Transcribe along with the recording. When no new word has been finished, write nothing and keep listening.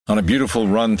On a beautiful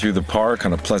run through the park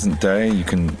on a pleasant day, you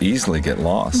can easily get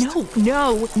lost.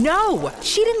 No!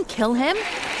 She didn't kill him.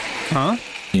 Huh?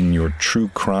 In your true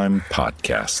crime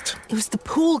podcast. It was the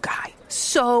pool guy.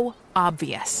 So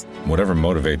obvious. Whatever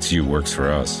motivates you works for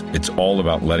us. It's all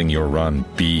about letting your run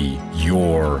be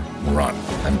your run.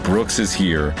 And Brooks is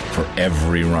here for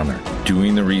every runner,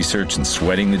 doing the research and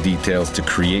sweating the details to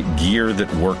create gear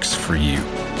that works for you.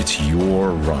 It's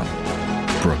your run.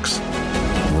 Brooks,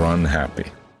 run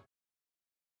happy.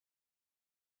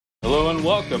 Hello and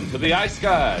welcome to the Ice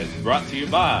Guys, brought to you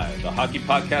by the Hockey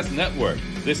Podcast Network.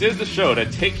 This is the show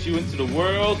that takes you into the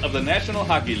world of the National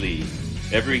Hockey League.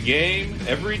 Every game,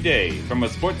 every day, from a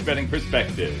sports betting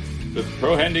perspective, with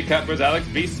pro handicappers Alex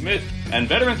B. Smith and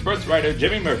veteran sports writer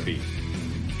Jimmy Murphy.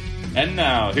 And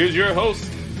now, here's your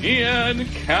host, Ian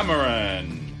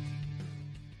Cameron.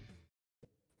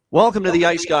 Welcome to the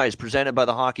Ice Guys, presented by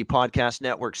the Hockey Podcast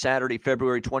Network. Saturday,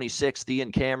 February 26th, Ian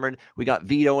Cameron. We got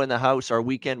Vito in the house, our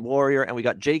weekend warrior, and we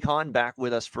got Jake Hahn back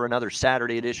with us for another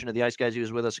Saturday edition of the Ice Guys. He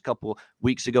was with us a couple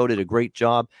weeks ago, did a great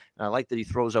job. And I like that he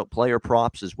throws out player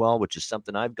props as well, which is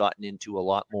something I've gotten into a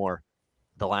lot more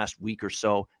the last week or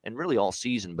so, and really all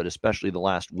season, but especially the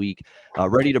last week.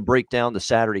 Ready to break down the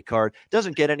Saturday card.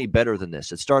 Doesn't get any better than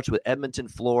this. It starts with Edmonton,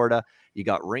 Florida. You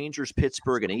got Rangers,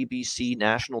 Pittsburgh, an ABC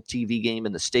national TV game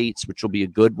in the States, which will be a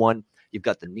good one. You've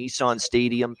got the Nissan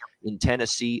Stadium in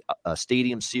Tennessee, a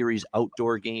Stadium Series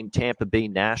outdoor game, Tampa Bay,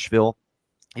 Nashville.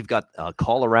 You've got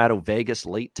Colorado, Vegas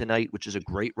late tonight, which is a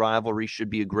great rivalry, should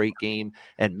be a great game,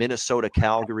 and Minnesota,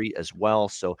 Calgary as well.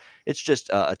 So it's just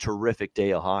a terrific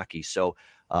day of hockey. So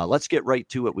let's get right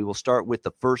to it. We will start with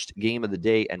the first game of the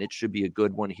day, and it should be a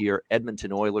good one here.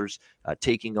 Edmonton Oilers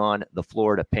taking on the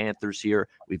Florida Panthers here.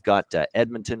 We've got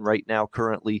Edmonton right now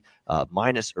currently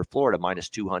Florida minus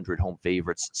 200 home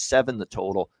favorites, 7 the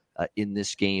total in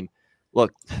this game.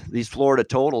 Look, these Florida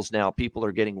totals now, people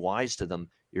are getting wise to them.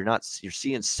 You're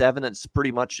seeing 7. It's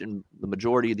pretty much in the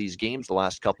majority of these games, the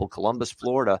last couple. Columbus,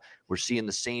 Florida, we're seeing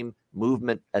the same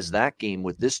movement as that game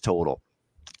with this total,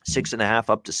 6.5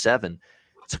 up to 7.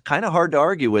 It's kind of hard to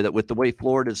argue with it with the way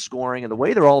Florida is scoring and the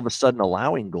way they're all of a sudden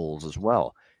allowing goals as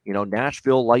well. You know,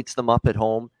 Nashville lights them up at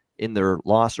home in their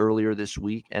loss earlier this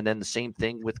week, and then the same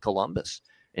thing with Columbus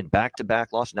in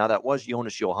back-to-back loss. Now, that was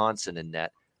Jonas Johansson in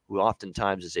net, who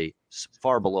oftentimes is a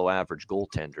far below average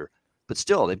goaltender. But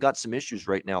still, they've got some issues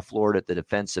right now, Florida, at the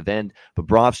defensive end.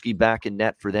 Bobrovsky back in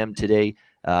net for them today.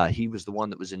 He was the one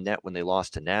that was in net when they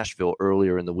lost to Nashville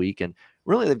earlier in the week. And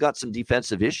really, they've got some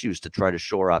defensive issues to try to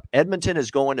shore up. Edmonton is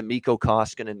going to Mikko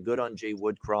Koskinen, good on Jay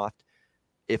Woodcroft.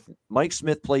 If Mike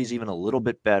Smith plays even a little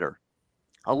bit better,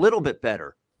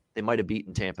 they might have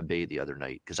beaten Tampa Bay the other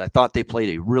night, because I thought they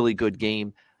played a really good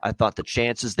game. I thought the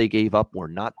chances they gave up were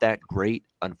not that great.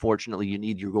 Unfortunately, you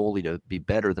need your goalie to be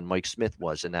better than Mike Smith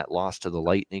was in that loss to the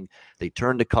Lightning. They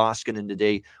turned to Koskinen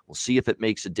today. We'll see if it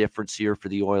makes a difference here for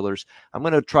the Oilers. I'm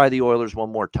going to try the Oilers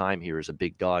one more time here as a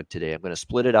big dog today. I'm going to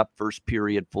split it up, first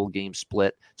period, full game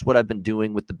split. It's what I've been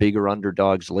doing with the bigger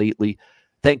underdogs lately.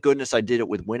 Thank goodness I did it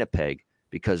with Winnipeg,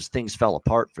 because things fell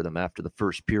apart for them after the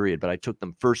first period. But I took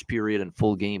them first period and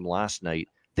full game last night,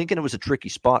 thinking it was a tricky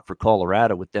spot for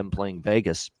Colorado with them playing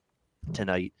Vegas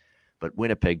tonight, but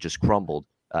Winnipeg just crumbled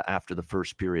after the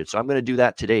first period. So I'm going to do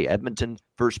that today. Edmonton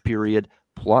first period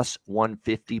plus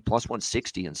 150, plus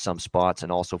 160 in some spots,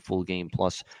 and also full game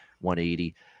plus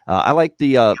 180. I like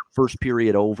the first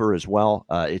period over as well.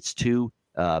 It's 2,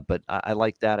 but I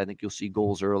like that. I think you'll see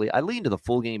goals early. I lean to the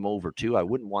full game over too. I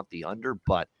wouldn't want the under,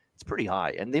 but it's pretty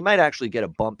high, and they might actually get a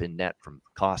bump in net from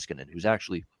Koskinen, who's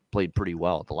actually played pretty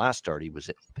well. The last start he was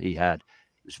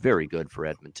very good for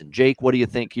Edmonton. Jake, what do you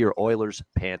think here? Oilers,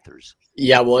 Panthers.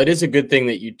 Yeah, well, it is a good thing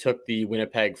that you took the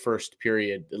Winnipeg first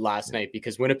period last night,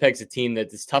 because Winnipeg's a team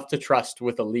that is tough to trust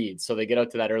with a lead. So they get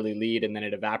out to that early lead, and then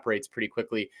it evaporates pretty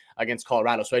quickly against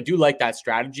Colorado. So I do like that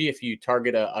strategy. If you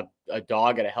target a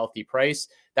dog at a healthy price,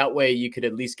 that way you could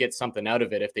at least get something out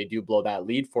of it if they do blow that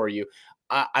lead for you.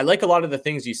 I like a lot of the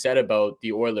things you said about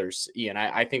the Oilers, Ian.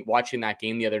 I think watching that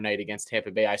game the other night against Tampa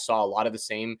Bay, I saw a lot of the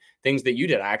same things that you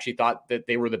did. I actually thought that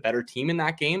they were the better team in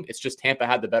that game. It's just Tampa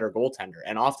had the better goaltender.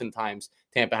 And oftentimes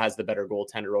Tampa has the better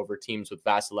goaltender over teams with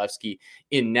Vasilevsky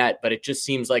in net. But it just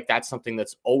seems like that's something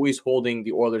that's always holding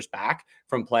the Oilers back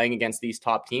from playing against these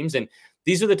top teams. And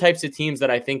these are the types of teams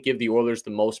that I think give the Oilers the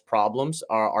most problems,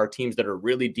 are teams that are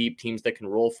really deep, teams that can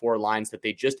roll 4 lines that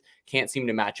they just can't seem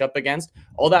to match up against.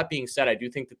 All that being said, I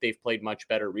do think that they've played much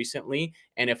better recently.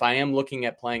 And if I am looking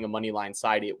at playing a money line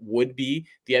side, it would be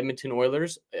the Edmonton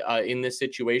Oilers in this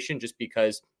situation, just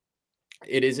because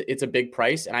it's a big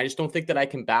price. And I just don't think that I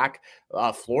can back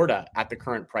Florida at the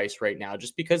current price right now,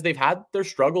 just because they've had their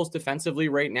struggles defensively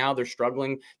right now. They're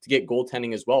struggling to get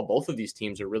goaltending as well. Both of these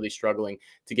teams are really struggling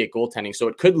to get goaltending. So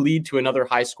it could lead to another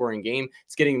high scoring game.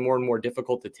 It's getting more and more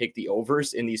difficult to take the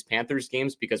overs in these Panthers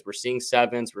games because we're seeing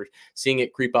sevens. We're seeing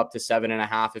it creep up to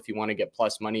 7.5 if you want to get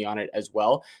plus money on it as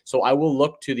well. So I will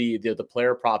look to the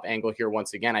player prop angle here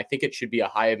once again. I think it should be a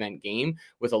high event game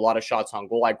with a lot of shots on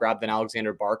goal. I grabbed an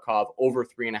Alexander Barkov over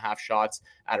 3.5 shots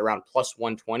at around plus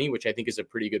 120, which I think is a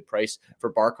pretty good price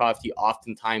for Barkov. He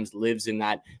oftentimes lives in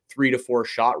that 3 to 4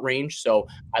 shot range. So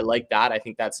I like that. I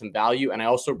think that's some value. And I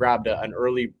also grabbed an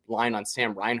early line on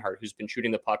Sam Reinhart, who's been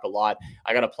shooting the puck a lot.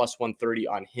 I got a plus 130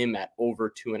 on him at over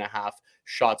 2.5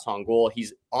 shots on goal.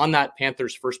 He's on that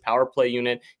Panthers first power play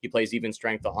unit. He plays even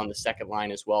strength on the second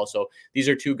line as well. So these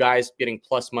are two guys getting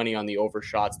plus money on the over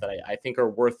shots that I think are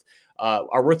worth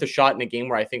a shot in a game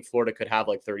where I think Florida could have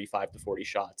like 35 to 40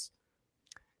 shots.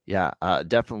 Yeah,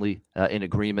 definitely in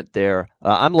agreement there.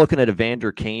 I'm looking at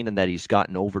Evander Kane and that he's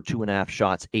gotten over 2.5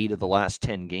 shots 8 of the last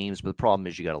 10 games. But the problem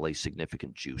is you got to lay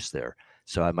significant juice there.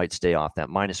 So I might stay off that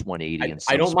minus 180.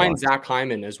 I don't mind Zach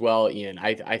Hyman as well, Ian.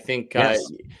 I think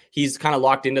he's kind of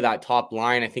locked into that top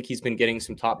line. I think he's been getting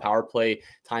some top power play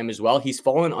time as well. He's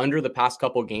fallen under the past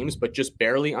couple games, but just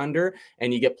barely under,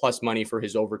 and you get plus money for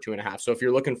his over 2.5. So if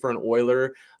you're looking for an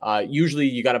Oiler, usually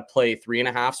you got to play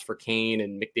 3.5s for Kane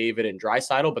and McDavid and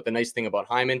Draisaitl. But the nice thing about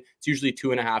Hyman, it's usually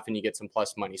 2.5 and you get some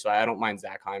plus money. So I don't mind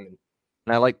Zach Hyman.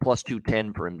 And I like plus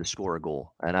 210 for him to score a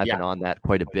goal. And I've been on that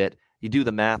quite a bit. You do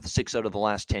the math, 6 out of the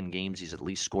last 10 games, he's at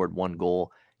least scored 1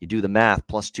 goal. You do the math,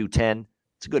 plus 210.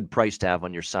 It's a good price to have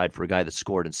on your side for a guy that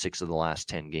scored in 6 of the last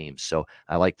 10 games. So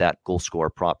I like that goal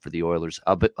scorer prop for the Oilers.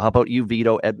 How about you,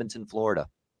 Vito, Edmonton, Florida?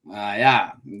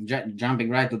 Jumping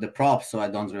right to the props so I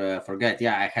don't forget.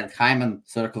 Yeah, I had Hyman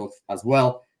circled as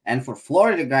well. And for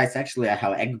Florida guys, actually, I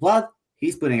have Ekblad.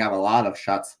 He's putting up a lot of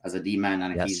shots as a D-man,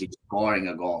 and he's scoring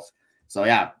a goals. So,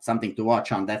 yeah, something to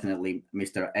watch on, definitely,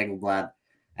 Mr. Ekblad.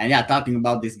 And, yeah, talking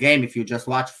about this game, if you just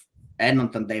watch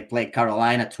Edmonton, they play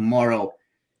Carolina tomorrow.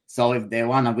 So if they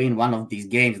want to win one of these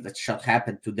games, that should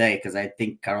happen today, because I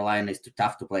think Carolina is too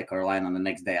tough to play Carolina on the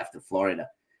next day after Florida.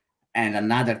 And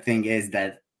another thing is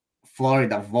that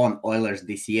Florida won Oilers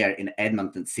this year in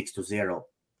Edmonton 6-0.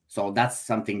 So that's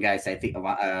something, guys, I think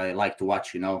I like to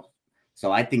watch,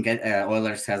 So I think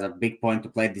Oilers has a big point to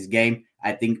play this game.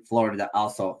 I think Florida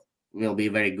also will be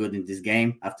very good in this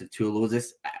game after 2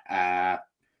 losses.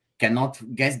 Cannot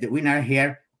guess the winner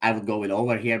here. I would go with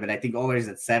over here, but I think over is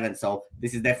at 7. So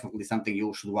this is definitely something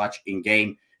you should watch in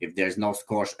game. If there's no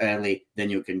scores early, then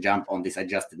you can jump on this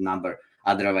adjusted number.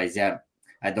 Otherwise,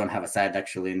 I don't have a side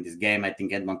actually in this game. I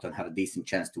think Edmonton have a decent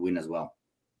chance to win as well.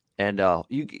 And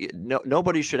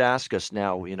nobody should ask us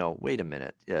now, wait a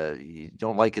minute, you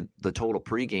don't like the total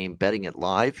pregame betting it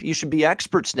live? You should be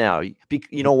experts now.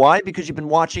 You know why? Because you've been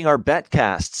watching our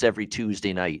betcasts every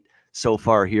Tuesday night so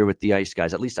far here with the Ice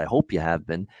Guys. At least I hope you have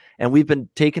been. And we've been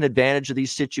taking advantage of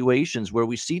these situations where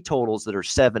we see totals that are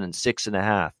 7 and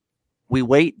 6.5. We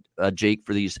wait, Jake,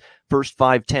 for these first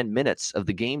 5-10 minutes of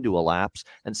the game to elapse,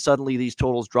 and suddenly these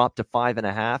totals drop to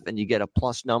 5.5, and you get a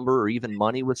plus number or even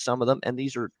money with some of them. And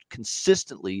these are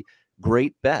consistently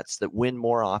great bets that win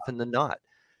more often than not.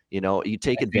 You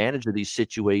take advantage of these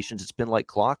situations. It's been like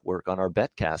clockwork on our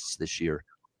betcasts this year.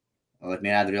 Let me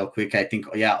add real quick. I think,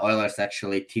 Oilers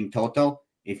actually team total.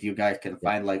 If you guys can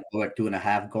find like over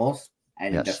 2.5 goals,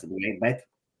 I think that's a great bet.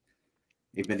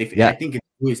 If I think it's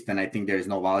twist, then I think there is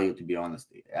no value, to be honest.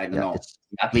 I don't know. It's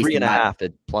at least 3.5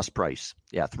 at plus price.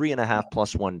 3.5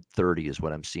 plus 130 is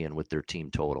what I'm seeing with their team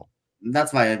total.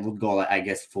 That's why I would go, I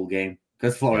guess, full game,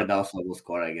 because Florida also will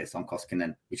score, I guess, on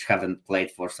Koskinen, which haven't played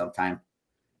for some time.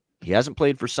 He hasn't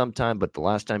played for some time, but the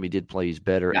last time he did play, he's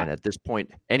better. Yeah. And at this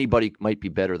point, anybody might be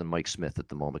better than Mike Smith at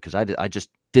the moment, because I just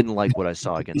didn't like what I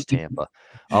saw against Tampa.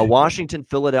 Washington,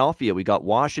 Philadelphia. We got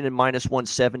Washington minus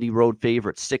 170 road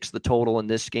favorite, 6 the total in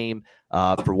this game.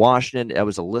 For Washington, it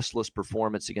was a listless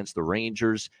performance against the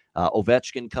Rangers.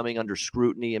 Ovechkin coming under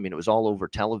scrutiny. I mean, it was all over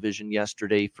television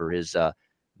yesterday for his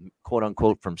quote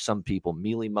unquote, from some people,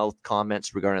 mealy mouth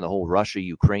comments regarding the whole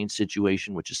Russia-Ukraine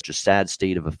situation, which is just a sad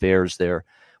state of affairs there.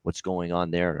 What's going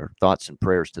on there. Our thoughts and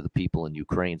prayers to the people in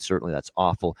Ukraine. Certainly that's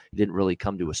awful. He didn't really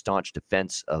come to a staunch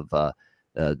defense of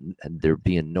there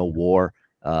being no war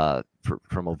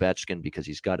from Ovechkin, because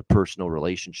he's got a personal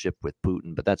relationship with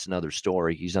Putin, but that's another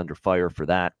story. He's under fire for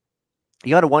that. You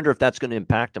got to wonder if that's going to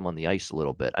impact him on the ice a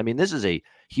little bit. I mean, this is a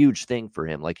huge thing for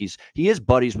him. Like he is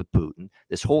buddies with Putin.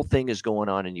 This whole thing is going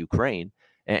on in Ukraine,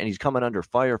 and he's coming under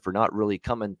fire for not really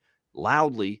coming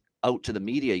loudly out to the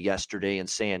media yesterday and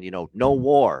saying, no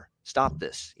war, stop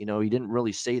this. He didn't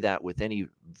really say that with any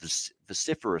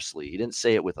vociferously. He didn't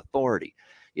say it with authority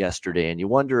yesterday. And you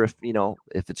wonder if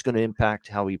it's going to impact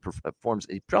how he performs.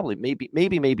 It probably,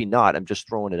 maybe not. I'm just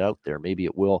throwing it out there. Maybe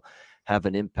it will have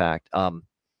an impact.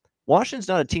 Washington's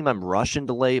not a team I'm rushing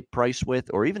to lay a price with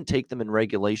or even take them in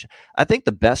regulation. I think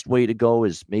the best way to go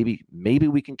is maybe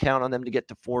we can count on them to get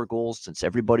to 4 goals, since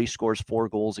everybody scores 4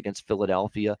 goals against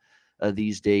Philadelphia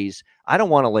these days. I don't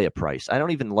want to lay a price. I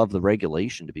don't even love the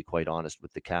regulation, to be quite honest,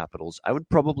 with the Capitals. I would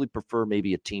probably prefer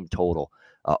maybe a team total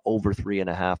over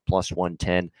 3.5 plus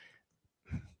 110.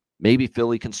 Maybe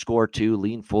Philly can score 2,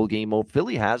 lean full game over.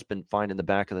 Philly has been fine in the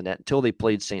back of the net until they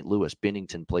played St. Louis.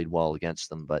 Binnington played well against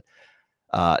them, but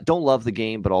don't love the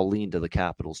game, but I'll lean to the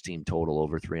Capitals team total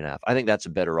over 3.5. I think that's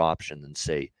a better option than,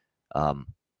 say,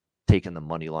 taking the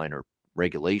money line or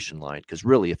regulation line. Because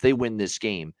really, if they win this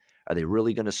game, are they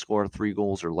really going to score 3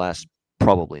 goals or less?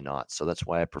 Probably not. So that's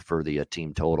why I prefer the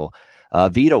team total.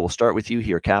 Vito, we'll start with you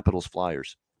here. Capitals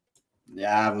Flyers.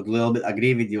 Yeah, I would a little bit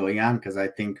agree with you, Ian, because I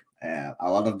think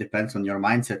a lot of depends on your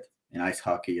mindset in ice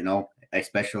hockey,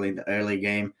 especially in the early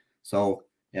game. So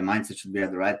your mindset should be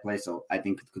at the right place. So I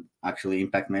think it could actually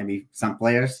impact maybe some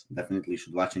players. Definitely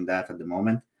should watching that at the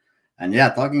moment. And yeah,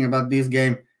 talking about this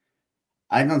game,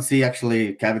 I don't see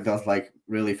actually Capitals like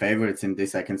really favorites in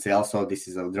this. I can say also this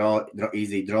is a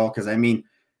easy draw, because the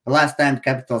last time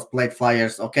Capitals played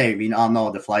Flyers, okay, we all know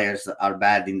the Flyers are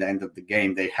bad in the end of the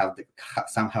game. They have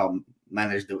somehow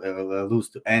managed to lose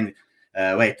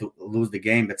the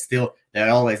game, but still they're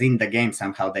always in the game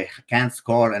somehow. They can't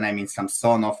score, and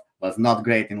Samsonov was not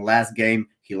great in last game.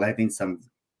 He let in some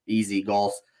easy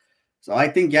goals. So I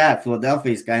think,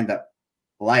 Philadelphia is kind of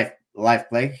live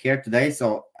play here today.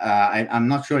 So I'm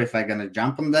not sure if I'm going to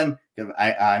jump on them.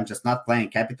 I'm just not playing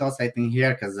Capitals, I think,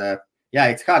 here, because,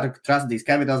 it's hard to trust these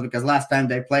Capitals, because last time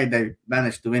they played, they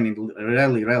managed to win it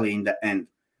really in the end.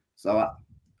 So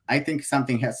I think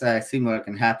something similar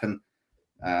can happen.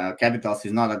 Capitals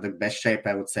is not at the best shape,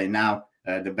 I would say, now.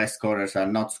 The best scorers are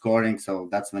not scoring, so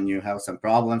that's when you have some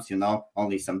problems.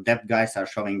 Only some depth guys are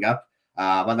showing up.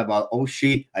 What about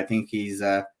Oshie? I think he's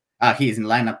in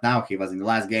lineup now. He was in the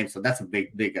last game, so that's a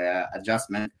big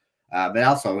adjustment. But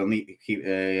also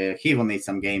he will need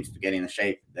some games to get in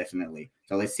shape, definitely.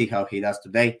 So let's see how he does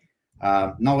today.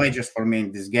 No wagers for me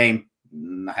in this game.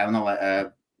 I have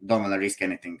don't want to risk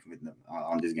anything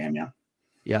on this game.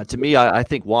 Yeah, to me, I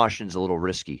think Washington's a little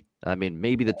risky.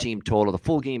 Maybe the team total, the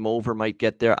full game over might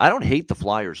get there. I don't hate the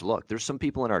Flyers. Look, there's some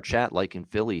people in our chat like in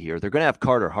Philly here. They're going to have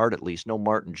Carter Hart at least, no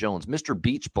Martin Jones. Mr.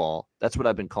 Beach Ball, that's what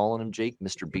I've been calling him, Jake,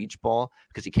 Mr. Beach Ball,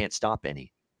 because he can't stop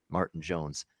any. Martin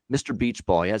Jones. Mr. Beach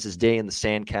Ball, he has his day in the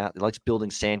sandcastle. He likes building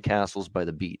sandcastles by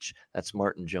the beach. That's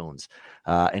Martin Jones.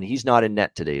 And he's not in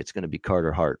net today. It's going to be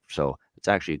Carter Hart. So it's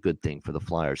actually a good thing for the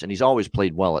Flyers. And he's always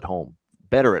played well at home,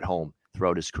 better at home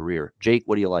throughout his career. Jake,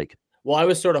 what do you like? Well, I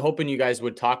was sort of hoping you guys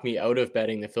would talk me out of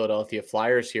betting the Philadelphia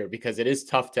Flyers here, because it is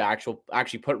tough to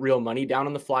actually put real money down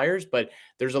on the Flyers, but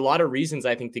there's a lot of reasons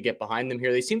I think to get behind them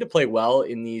here. They seem to play well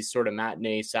in these sort of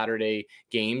matinee Saturday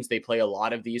games. They play a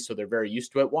lot of these, so they're very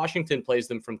used to it. Washington plays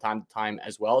them from time to time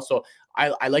as well. So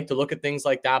I like to look at things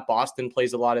like that. Boston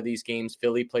plays a lot of these games.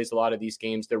 Philly plays a lot of these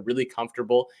games. They're really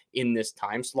comfortable in this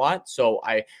time slot. So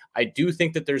I do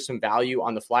think that there's some value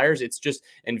on the Flyers. It's just,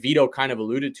 and Vito kind of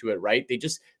alluded to it, right?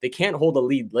 They can't hold a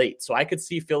lead late. So I could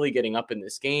see Philly getting up in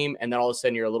this game, and then all of a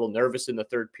sudden you're a little nervous in the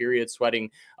third period, sweating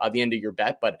the end of your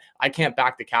bet. But I can't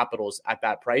back the Capitals at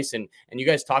that price. And you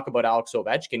guys talk about Alex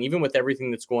Ovechkin, even with everything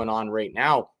that's going on right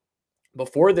now.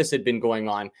 Before this had been going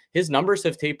on, his numbers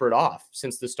have tapered off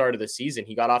since the start of the season.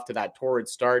 He got off to that torrid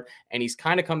start, and he's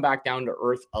kind of come back down to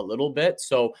earth a little bit.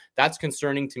 So that's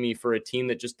concerning to me for a team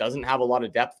that just doesn't have a lot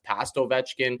of depth past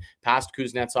Ovechkin, past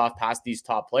Kuznetsov, past these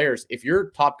top players. If your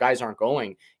top guys aren't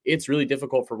going, it's really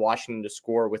difficult for Washington to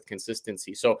score with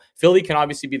consistency. So Philly can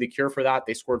obviously be the cure for that.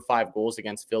 They scored 5 goals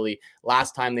against Philly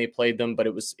last time they played them, but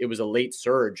it was a late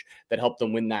surge that helped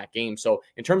them win that game. So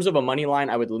in terms of a money line,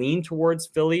 I would lean towards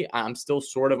Philly. I'm still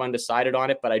sort of undecided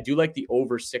on it, but I do like the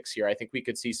over 6 here. I think we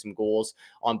could see some goals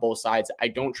on both sides. I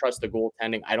don't trust the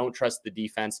goaltending. I don't trust the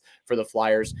defense for the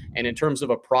Flyers. And in terms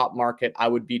of a prop market, I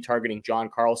would be targeting John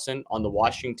Carlson on the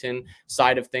Washington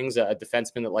side of things, a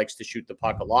defenseman that likes to shoot the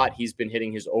puck a lot. He's been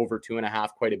hitting his over 2.5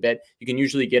 quite a bit. You can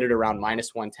usually get it around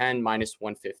 -110,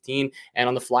 -115. And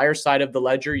on the Flyers side of the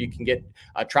ledger, you can get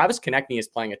Travis Konechny is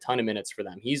playing a ton of minutes for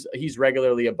them. He's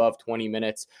regularly above 20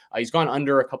 minutes. He's gone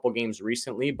under a couple games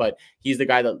recently, but he's the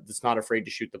guy that's not afraid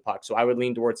to shoot the puck. So I would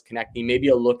lean towards Konechny, maybe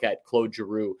a look at Claude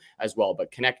Giroux as well.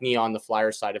 But Konechny on the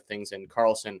Flyers side of things and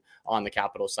Carlson on the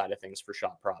Capitals side of things for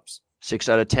shot props. 6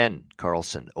 out of 10,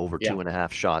 Carlson, over Yeah.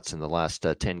 2.5 shots in the last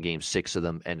 10 games, 6 of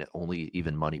them, and only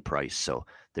even money price. So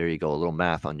there you go. A little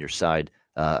math on your side,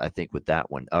 I think, with that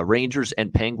one. Rangers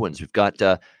and Penguins. We've got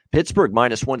Pittsburgh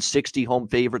minus 160, home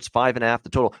favorites, 5.5 the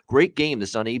total. Great game. This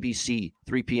is on ABC,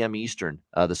 3 p.m. Eastern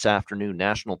this afternoon,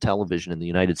 national television in the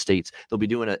United States. They'll be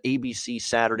doing an ABC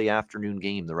Saturday afternoon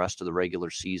game the rest of the regular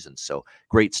season. So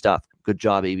great stuff. Good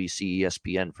job, ABC,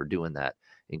 ESPN, for doing that,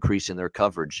 increasing their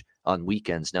coverage on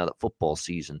weekends now that football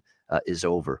season is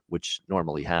over, which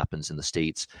normally happens in the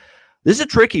States. This is a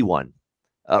tricky one.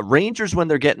 Rangers, when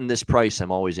they're getting this price,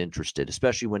 I'm always interested,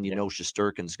 especially when you know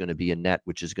Shesterkin's going to be in net,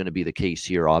 which is going to be the case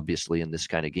here, obviously, in this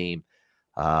kind of game.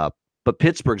 But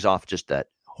Pittsburgh's off just that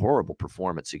horrible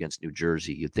performance against New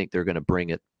Jersey. You'd think they're going to bring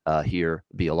it here,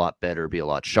 be a lot better, be a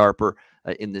lot sharper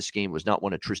in this game. It was not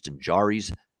one of Tristan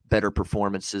Jarry's better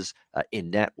performances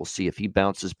in net. We'll see if he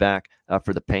bounces back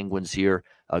for the Penguins here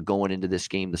going into this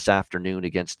game this afternoon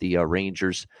against the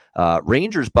Rangers.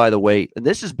 Rangers, by the way, and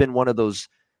this has been one of those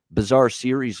bizarre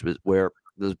series where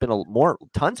there's been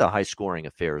tons of high-scoring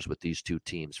affairs with these two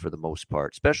teams for the most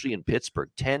part, especially in Pittsburgh.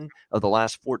 10 of the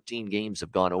last 14 games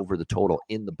have gone over the total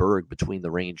in the Burgh between the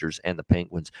Rangers and the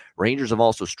Penguins. Rangers have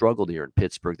also struggled here in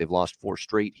Pittsburgh. They've lost 4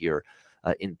 straight here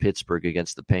in Pittsburgh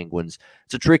against the Penguins.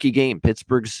 It's a tricky game.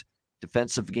 Pittsburgh's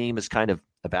defensive game has kind of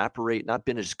evaporated, not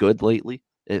been as good lately,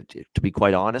 to be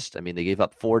quite honest. I mean, they gave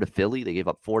up 4 to Philly. They gave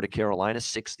up 4 to Carolina,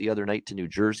 6 the other night to New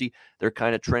Jersey. They're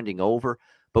kind of trending over.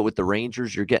 But with the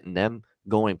Rangers, you're getting them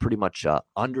going pretty much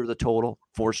under the total,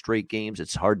 4 straight games.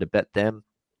 It's hard to bet them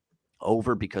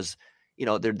over because,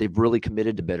 they've really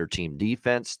committed to better team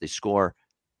defense. They score,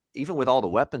 even with all the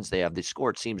weapons they have, they score,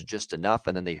 it seems, just enough.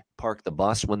 And then they park the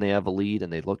bus when they have a lead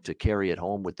and they look to carry it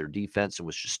home with their defense and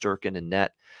with Shesterkin and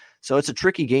net. So it's a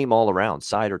tricky game all around,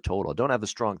 side or total. I don't have a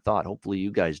strong thought. Hopefully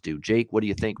you guys do. Jake, what do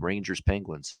you think? Rangers,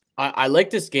 Penguins? I like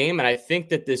this game, and I think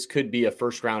that this could be a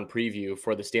first-round preview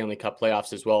for the Stanley Cup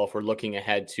playoffs as well, if we're looking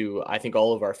ahead to, I think,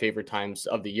 all of our favorite times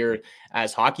of the year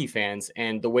as hockey fans.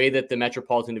 And the way that the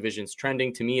Metropolitan Division is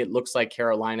trending, to me, it looks like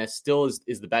Carolina still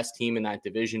is the best team in that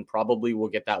division, probably will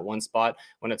get that one spot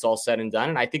when it's all said and done.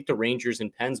 And I think the Rangers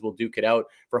and Pens will duke it out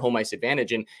for home ice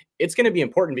advantage. And it's going to be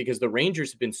important because the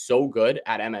Rangers have been so good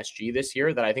at MSG this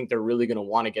year that I think they're really going to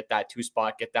want to get that 2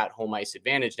 spot, get that home ice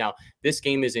advantage. Now, this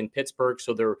game is in Pittsburgh,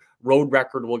 so they're road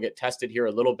record will get tested here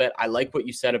a little bit. I like what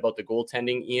you said about the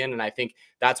goaltending, Ian, and I think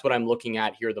that's what I'm looking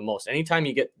at here the most. Anytime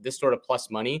you get this sort of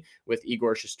plus money with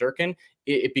Igor Shesterkin,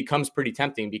 it becomes pretty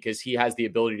tempting because he has the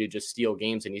ability to just steal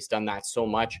games, and he's done that so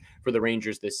much for the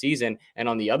Rangers this season. And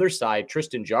on the other side,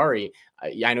 Tristan Jarry,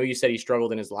 I know you said he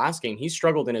struggled in his last game. He's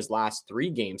struggled in his last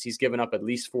 3 games. He's given up at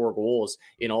least 4 goals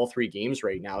in all 3 games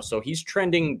right now. So he's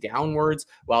trending downwards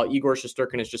while Igor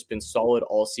Shesterkin has just been solid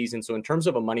all season. So in terms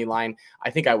of a money line, I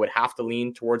think I would have to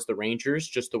lean towards the Rangers,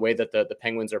 just the way that the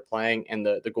Penguins are playing and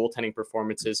the goaltending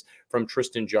performances from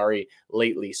Tristan Jarry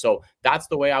lately. So that's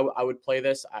the way I would play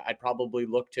this. I'd probably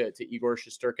look to Igor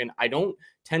Shesterkin. I don't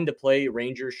tend to play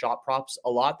Rangers shot props a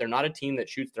lot. They're not a team that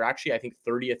shoots. They're actually, I think,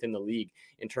 30th in the league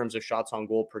in terms of shots on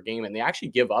goal per game, and they actually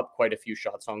give up quite a few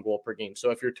shots on goal per game.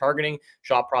 So if you're targeting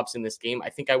shot props in this game, I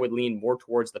think I would lean more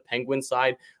towards the Penguin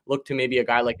side. Look to maybe a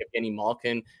guy like Evgeny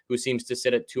Malkin, who seems to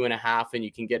sit at 2.5, and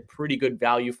you can get pretty good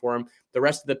value for him. The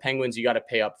rest of the Penguins, you got to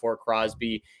pay up for.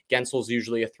 Crosby, Gensel's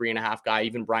usually a 3.5 guy.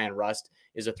 Even Brian Rust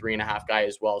is a 3.5 guy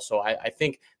as well. So I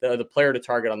think the player to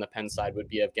target on the Penn side would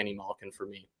be Evgeny Malkin for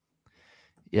me.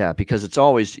 Yeah, because it's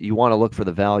always, you want to look for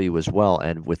the value as well.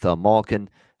 And with Malkin,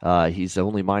 he's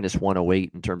only minus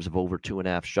 108 in terms of over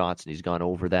 2.5 shots, and he's gone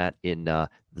over that in,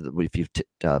 if you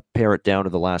pare it down to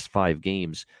the last 5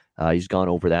 games, he's gone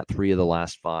over that 3 of the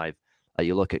last 5.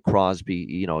 You look at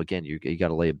Crosby, again, you got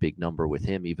to lay a big number with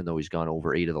him, even though he's gone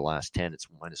over 8 of the last 10. It's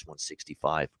minus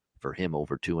 165 for him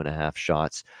over 2.5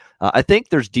 shots. I think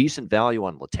there's decent value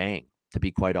on Letang, to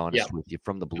be quite honest with you,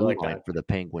 from the blue line for the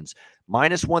Penguins.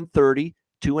 Minus 130.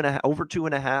 2.5 over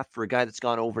 2.5 for a guy that's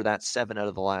gone over that 7 out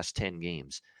of the last 10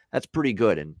 games. That's pretty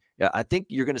good. And I think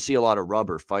you're going to see a lot of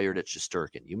rubber fired at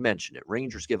Shesterkin. You mentioned it.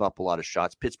 Rangers give up a lot of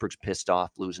shots. Pittsburgh's pissed off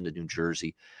losing to New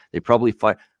Jersey. They probably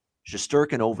fire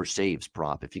Shesterkin over saves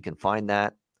prop. If you can find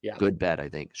that, good bet, I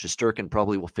think. Shesterkin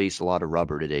probably will face a lot of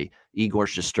rubber today. Igor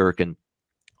Shesterkin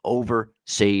over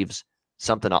saves.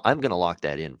 Something I'm going to lock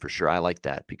that in for sure. I like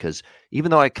that because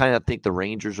even though I kind of think the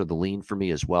Rangers are the lean for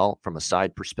me as well, from a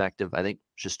side perspective, I think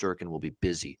Shesterkin will be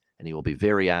busy and he will be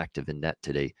very active in net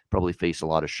today. Probably face a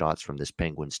lot of shots from this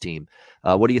Penguins team.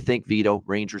 What do you think, Vito?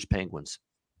 Rangers, Penguins?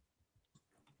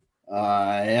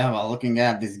 Well, looking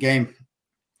at this game,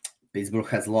 Pittsburgh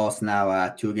has lost now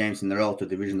 2 games in a row to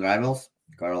division rivals.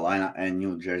 Carolina and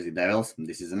New Jersey Devils.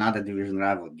 This is another division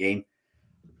rival game.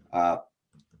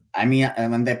 I mean,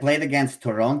 when they played against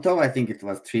Toronto, I think it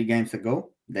was 3 games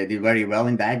ago. They did very well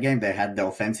in that game. They had the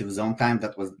offensive zone time.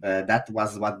 That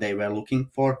was what they were looking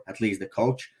for. At least the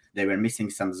coach. They were missing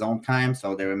some zone time,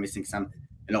 so they were missing some,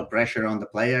 pressure on the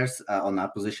players on the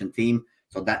opposition team.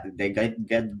 So that they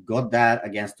got that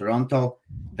against Toronto.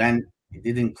 Then it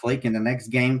didn't click in the next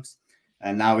games,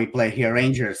 and now we play here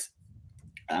Rangers.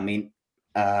 I mean,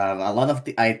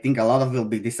 I think a lot of will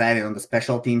be decided on the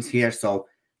special teams here. So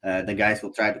the guys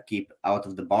will try to keep out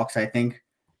of the box, I think.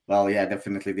 Well, yeah,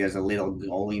 definitely there's a little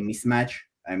goalie mismatch.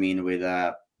 I mean, with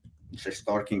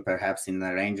Shesterkin perhaps in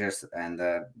the Rangers and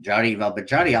Jari. Well, but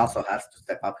Jari also has to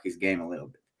step up his game a little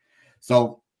bit.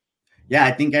 So, yeah,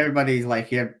 I think everybody is like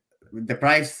here. The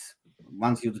price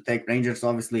wants you to take Rangers,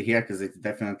 obviously, here, because it's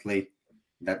definitely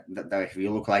that if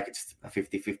you look like it's a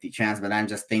 50-50 chance. But I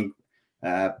just think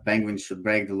Penguins should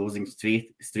break the losing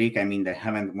streak. I mean, they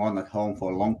haven't won at home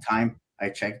for a long time. I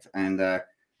checked, and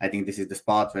I think this is the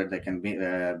spot where they can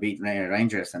beat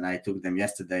Rangers. And I took them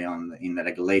yesterday in the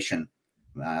regulation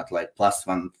at like plus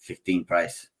 115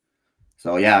 price.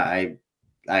 So yeah,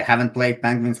 I haven't played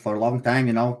Penguins for a long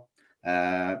time,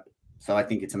 so I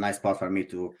think it's a nice spot for me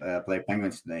to play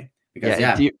Penguins today. Because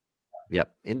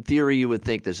in theory, you would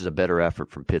think this is a better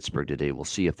effort from Pittsburgh today. We'll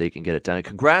see if they can get it done.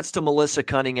 Congrats to Melissa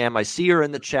Cunningham. I see her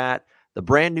in the chat, the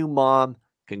brand new mom.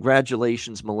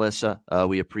 Congratulations, Melissa.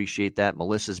 We appreciate that.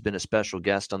 Melissa's been a special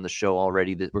guest on the show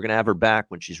already. We're going to have her back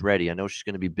when she's ready. I know she's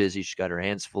going to be busy. She's got her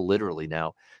hands full literally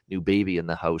now. New baby in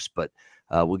the house, but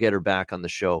we'll get her back on the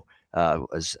show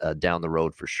down the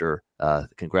road for sure.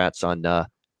 Congrats on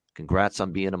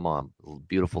being a mom.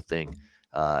 Beautiful thing.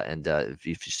 And if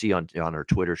you see on her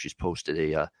Twitter, she's posted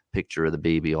a picture of the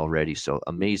baby already. So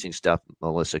amazing stuff,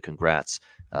 Melissa. Congrats.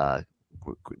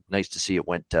 Nice to see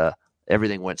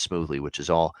everything went smoothly, which is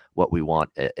all what we want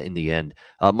in the end.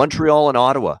 Montreal and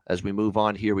Ottawa, as we move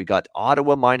on here, we got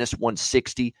Ottawa minus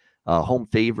 160, home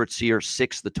favorites here,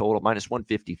 6 the total, minus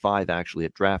 155 actually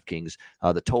at DraftKings.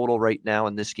 The total right now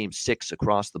in this game, 6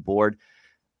 across the board.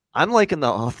 I'm liking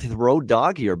the road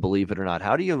dog here, believe it or not.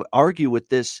 How do you argue with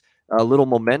this little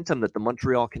momentum that the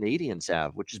Montreal Canadiens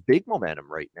have, which is big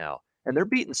momentum right now? And they're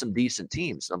beating some decent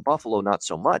teams. Buffalo, not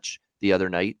so much the other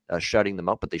night, shutting them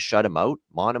out, but they shut him out.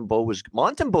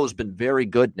 Montembeau's been very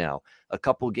good now, a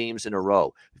couple games in a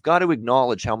row. We've got to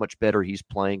acknowledge how much better he's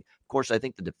playing. Of course, I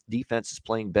think the defense is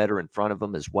playing better in front of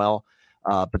him as well.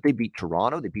 But they beat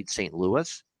Toronto. They beat St.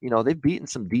 Louis. They've beaten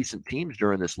some decent teams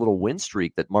during this little win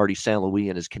streak that Marty St. Louis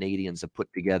and his Canadians have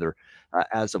put together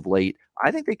as of late. I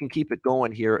think they can keep it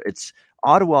going here.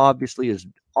 Ottawa obviously is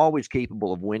always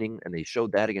capable of winning, and they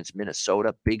showed that against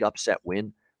Minnesota. Big upset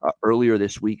win earlier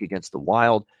this week against the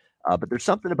Wild. But there's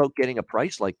something about getting a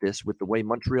price like this with the way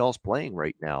Montreal's playing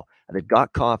right now. And they've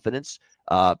got confidence.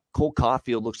 Cole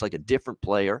Caulfield looks like a different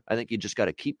player. I think you just got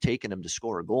to keep taking him to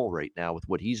score a goal right now with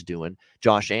what he's doing.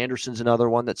 Josh Anderson's another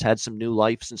one that's had some new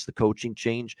life since the coaching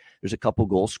change. There's a couple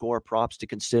goal scorer props to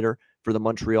consider for the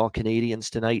Montreal Canadiens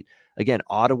tonight. Again,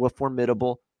 Ottawa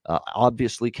formidable,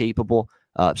 obviously capable.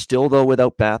 Still, though,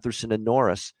 without Batherson and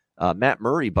Norris. Matt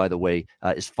Murray, by the way,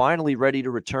 is finally ready to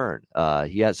return.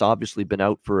 He has obviously been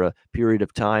out for a period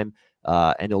of time,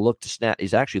 and he'll look to snap.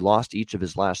 He's actually lost each of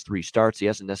his last 3 starts. He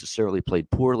hasn't necessarily played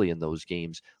poorly in those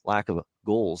games. Lack of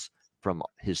goals from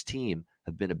his team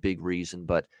have been a big reason,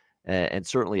 but and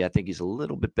certainly I think he's a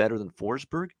little bit better than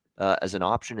Forsberg as an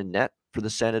option in net for the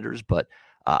Senators. But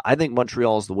I think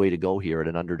Montreal is the way to go here at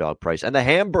an underdog price. And the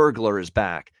Hamburglar is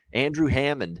back. Andrew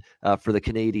Hammond for the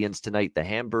Canadiens tonight. The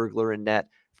Hamburglar in net.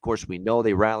 Of course, we know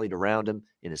they rallied around him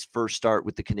in his first start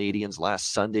with the Canadiens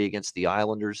last Sunday against the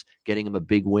Islanders, getting him a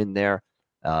big win there.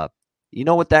 You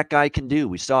know what that guy can do.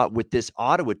 We saw it with this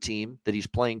Ottawa team that he's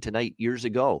playing tonight years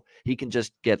ago. He can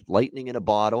just get lightning in a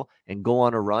bottle and go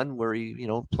on a run where he,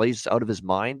 plays out of his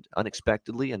mind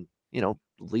unexpectedly and,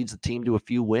 leads the team to a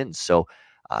few wins. So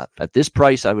at this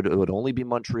price, it would only be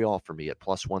Montreal for me at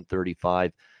plus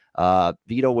 135.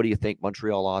 Vito, what do you think?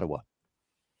 Montreal, Ottawa?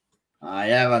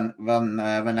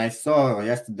 When I saw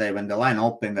yesterday when the line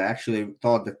opened, I actually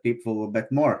thought that people will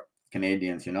bet more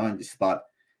Canadians, in this spot.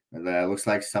 Looks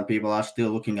like some people are still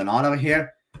looking on Ottawa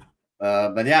here.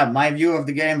 But yeah, my view of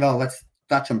the game, well, let's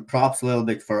touch on props a little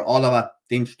bit for Ottawa.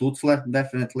 Tim Stutzler,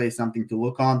 definitely something to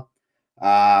look on.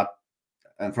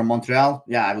 And from Montreal,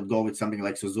 I would go with something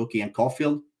like Suzuki and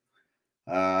Caulfield.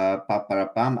 But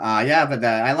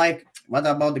I like, what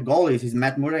about the goalies? Is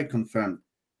Matt Murray confirmed?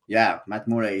 Yeah, Matt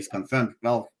Murray is confirmed.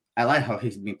 Well, I like how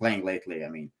he's been playing lately. I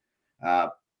mean,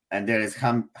 and there is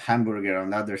Hamburger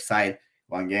on the other side,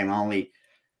 one game only.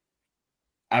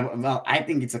 I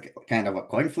think it's a kind of a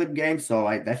coin flip game, so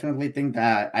I definitely think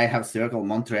that I have circled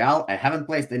Montreal. I haven't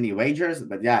placed any wagers,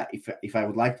 but yeah, if I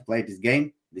would like to play this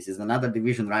game, this is another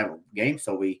division rival game,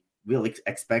 so we will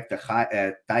expect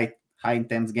a tight, high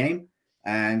intense game,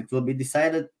 and it will be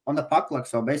decided on the puck luck.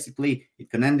 So basically, it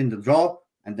can end in the draw,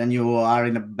 and then you are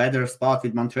in a better spot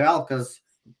with Montreal because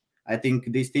I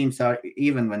think these teams are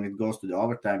even when it goes to the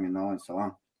overtime, and so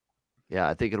on. Yeah,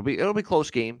 I think it'll be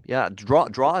close game. Yeah,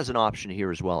 draw is an option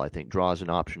here as well. I think draw is an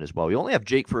option as well. We only have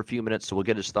Jake for a few minutes, so we'll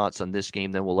get his thoughts on this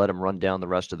game. Then we'll let him run down the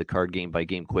rest of the card game by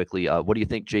game quickly. What do you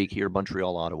think, Jake? Here,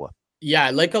 Montreal, Ottawa. Yeah,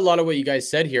 I like a lot of what you guys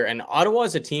said here. And Ottawa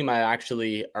is a team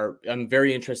I'm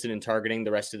very interested in targeting the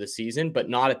rest of the season, but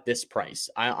not at this price.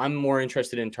 I'm more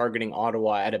interested in targeting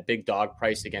Ottawa at a big dog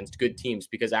price against good teams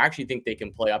because I actually think they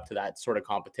can play up to that sort of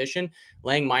competition.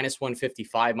 Laying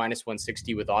 -155,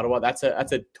 -160 with Ottawa, that's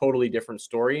a totally different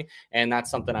story. And that's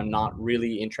something I'm not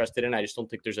really interested in. I just don't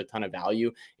think there's a ton of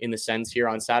value in the Sens here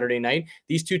on Saturday night.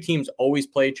 These two teams always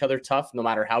play each other tough, no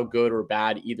matter how good or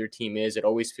bad either team is. It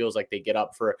always feels like they get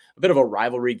up for a bit of a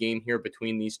rivalry game here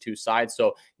between these two sides.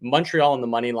 So Montreal on the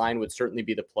money line would certainly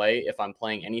be the play if I'm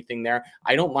playing anything there.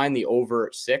 I don't mind the over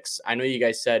 6. I know you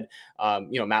guys said,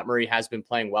 Matt Murray has been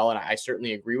playing well, and I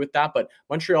certainly agree with that, but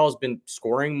Montreal has been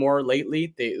scoring more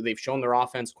lately. They've shown their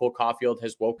offense. Cole Caulfield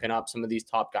has woken up. Some of these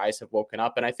top guys have woken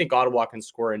up, and I think Ottawa can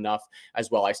score enough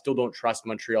as well. I still don't trust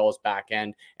Montreal's back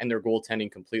end and their goaltending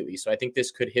completely. So I think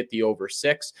this could hit the over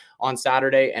 6 on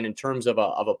Saturday. And in terms of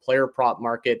a player prop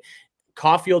market,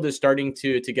 Caulfield is starting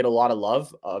to get a lot of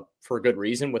love for good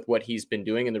reason with what he's been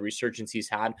doing and the resurgence he's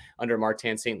had under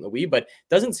Martin St. Louis, but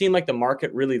doesn't seem like the market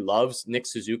really loves Nick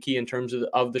Suzuki in terms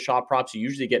of the shot props. You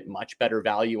usually get much better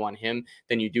value on him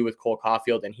than you do with Cole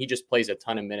Caulfield, and he just plays a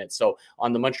ton of minutes. So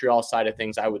on the Montreal side of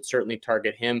things, I would certainly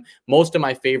target him. Most of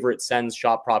my favorite Sens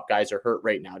shot prop guys are hurt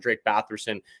right now. Drake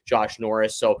Batherson, Josh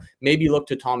Norris. So maybe look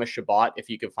to Thomas Chabot if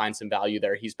you can find some value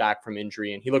there. He's back from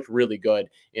injury, and he looked really good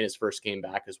in his first game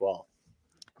back as well.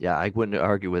 Yeah, I wouldn't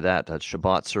argue with that.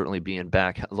 Chabot certainly being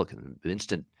back. Look,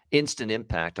 instant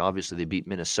impact. Obviously, they beat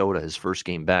Minnesota his first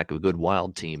game back, a good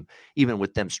Wild team. Even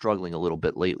with them struggling a little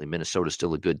bit lately, Minnesota's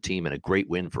still a good team and a great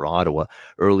win for Ottawa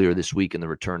earlier this week in the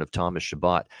return of Thomas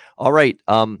Chabot. All right,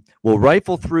 we'll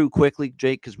rifle through quickly,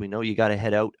 Jake, because we know you got to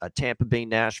head out. Tampa Bay,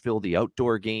 Nashville, the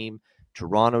outdoor game,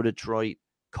 Toronto, Detroit,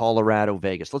 Colorado,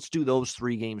 Vegas. Let's do those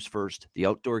 3 games first. The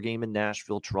outdoor game in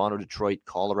Nashville, Toronto, Detroit,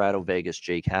 Colorado, Vegas.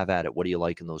 Jake, have at it. What do you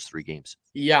like in those 3 games?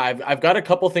 Yeah, I've got a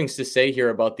couple things to say here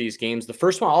about these games. The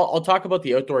first one, I'll talk about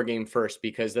the outdoor game first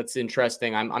because that's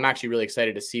interesting. I'm actually really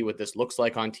excited to see what this looks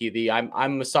like on TV.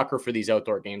 I'm a sucker for these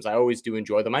outdoor games. I always do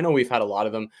enjoy them. I know we've had a lot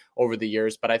of them over the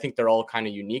years, but I think they're all kind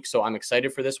of unique. So I'm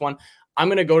excited for this one. I'm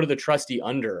going to go to the trusty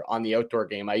under on the outdoor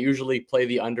game. I usually play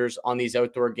the unders on these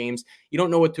outdoor games. You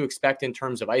don't know what to expect in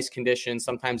terms of ice conditions.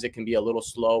 Sometimes it can be a little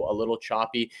slow, a little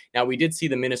choppy. Now, we did see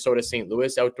the Minnesota-St.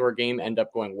 Louis outdoor game end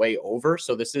up going way over,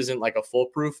 so this isn't like a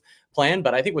foolproof plan,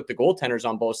 but I think with the goaltenders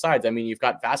on both sides, I mean, you've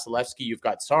got Vasilevsky, you've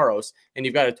got Saros, and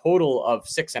you've got a total of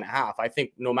 6.5. I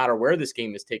think no matter where this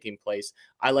game is taking place,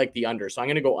 I like the under. So I'm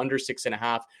going to go under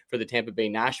 6.5 for the Tampa Bay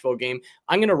Nashville game.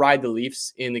 I'm going to ride the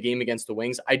Leafs in the game against the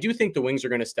Wings. I do think the Wings are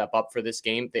going to step up for this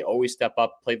game. They always step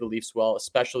up, play the Leafs well,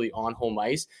 especially on home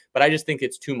ice, but I just think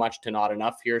it's too much to not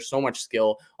enough here. So much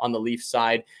skill on the Leafs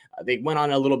side. They went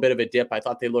on a little bit of a dip. I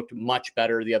thought they looked much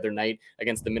better the other night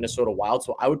against the Minnesota Wild.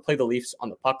 So I would play the Leafs on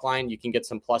the puck line. You can get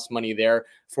some plus money there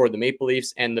for the Maple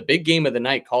Leafs. And the big game of the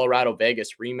night,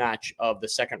 Colorado-Vegas rematch of the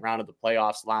second round of the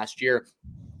playoffs last year.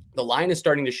 The line is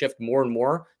starting to shift more and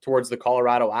more towards the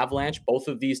Colorado Avalanche. Both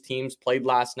of these teams played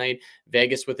last night.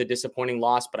 Vegas with a disappointing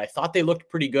loss, but I thought they looked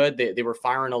pretty good. They were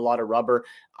firing a lot of rubber.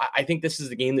 I think this is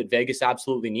the game that Vegas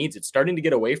absolutely needs. It's starting to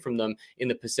get away from them in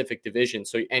the Pacific Division.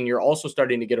 So, and you're also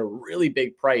starting to get a really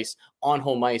big price on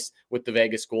home ice with the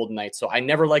Vegas Golden Knights. So I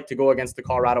never like to go against the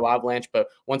Colorado Avalanche, but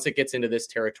once it gets into this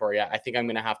territory, I think I'm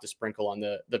going to have to sprinkle on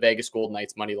the Vegas Golden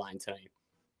Knights money line tonight.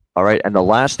 All right, and the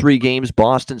last 3 games,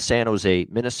 Boston, San Jose,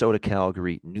 Minnesota,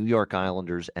 Calgary, New York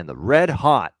Islanders, and the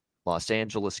red-hot Los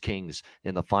Angeles Kings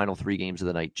in the final 3 games of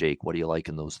the night. Jake, what do you like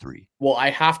in those 3? Well,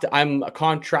 I'm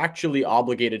contractually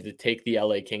obligated to take the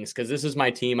LA Kings because this is my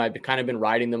team. I've kind of been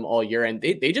riding them all year, and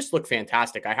they just look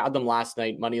fantastic. I had them last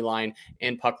night, money line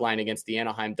and puck line against the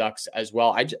Anaheim Ducks as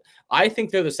well. I think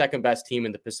they're the second best team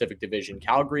in the Pacific Division.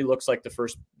 Calgary looks like the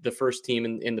first team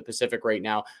in the Pacific right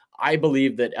now. I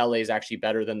believe that LA is actually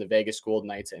better than the Vegas Golden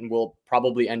Knights and will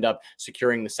probably end up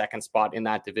securing the second spot in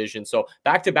that division. So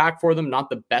back-to-back for them, not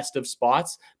the best of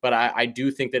spots, but I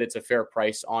do think that it's a fair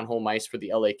price on home ice for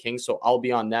the LA Kings. So I'll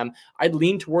be on them. I'd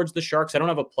lean towards the Sharks. I don't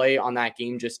have a play on that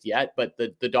game just yet, but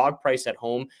the dog price at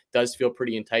home does feel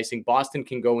pretty enticing. Boston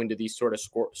can go into these sort of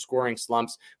scoring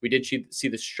slumps. We did see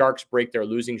the Sharks break their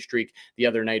losing streak the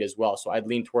other night as well. So I'd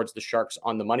lean towards the Sharks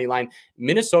on the money line.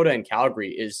 Minnesota and Calgary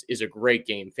is a great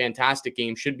game. Fantastic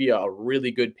game. Should be a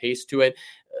really good pace to it.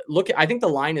 Look, I think the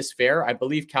line is fair. I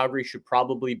believe Calgary should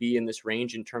probably be in this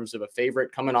range in terms of a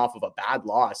favorite coming off of a bad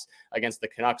loss against the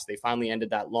Canucks. They finally ended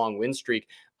that long win streak.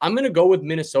 I'm going to go with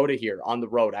Minnesota here on the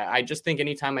road. I just think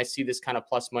anytime I see this kind of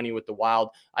plus money with the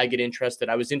Wild, I get interested.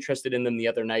 I was interested in them the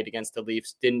other night against the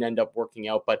Leafs. Didn't end up working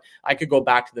out, but I could go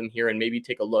back to them here and maybe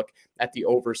take a look at the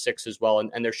over 6 as well.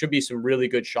 And there should be some really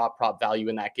good shot prop value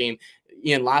in that game.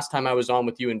 Ian, last time I was on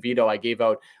with you and Vito, I gave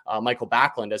out Michael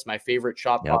Backlund as my favorite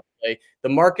shot prop play. The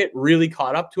market really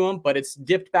caught up to him, but it's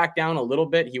dipped back down a little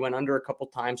bit. He went under a couple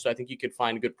times, so I think you could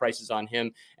find good prices on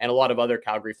him and a lot of other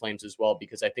Calgary Flames as well,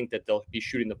 because I think that they'll be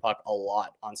shooting the puck a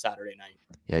lot on Saturday night.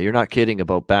 Yeah, you're not kidding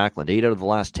about Backlund. 8 out of the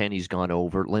last 10 he's gone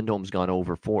over. Lindholm's gone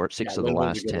over 6 of the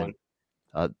last 10.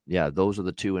 Those are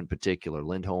the two in particular,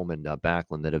 Lindholm and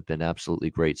Backlund, that have been absolutely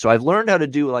great. So I've learned how to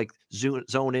do like zoom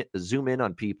in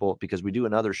on people, because we do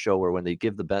another show where when they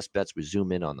give the best bets, we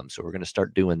zoom in on them. So we're going to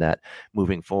start doing that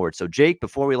moving forward. So Jake,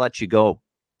 before we let you go,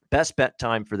 best bet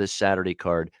time for this Saturday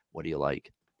card. What do you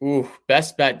like? Ooh,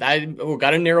 best bet. I got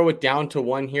to narrow it down to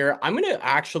one here. I'm going to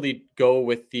actually go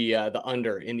with the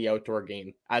under in the outdoor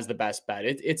game as the best bet.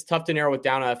 It's tough to narrow it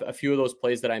down. A few of those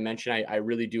plays that I mentioned, I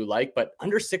really do like, but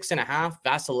under 6.5,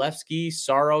 Vasilevsky,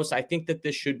 Saros. I think that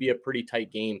this should be a pretty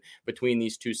tight game between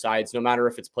these two sides, no matter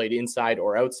if it's played inside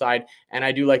or outside. And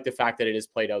I do like the fact that it is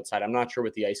played outside. I'm not sure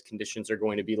what the ice conditions are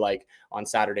going to be like on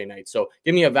Saturday night. So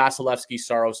give me a Vasilevsky,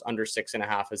 Saros under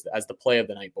 6.5 as the play of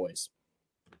the night, boys.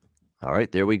 All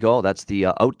right, there we go. That's the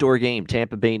outdoor game,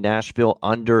 Tampa Bay, Nashville,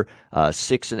 under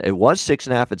 6. It was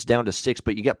 6.5. It's down to 6,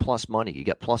 but you get plus money. You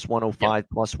get plus 105,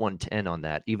 plus 110 on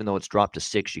that. Even though it's dropped to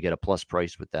 6, you get a plus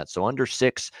price with that. So under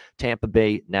 6, Tampa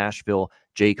Bay, Nashville.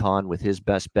 Jake Hahn with his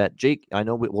best bet. Jake, I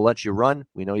know we'll let you run.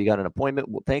 We know you got an appointment.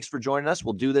 Well, thanks for joining us.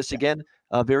 We'll do this again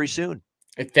very soon.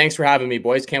 Thanks for having me,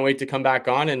 boys. Can't wait to come back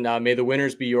on, and may the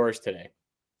winners be yours today.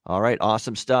 All right,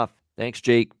 awesome stuff. Thanks,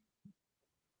 Jake.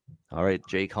 All right,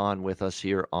 Jake Hahn with us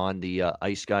here on the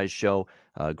Ice Guys show.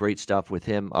 Great stuff with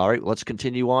him. All right, let's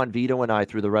continue on, Vito and I,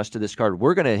 through the rest of this card.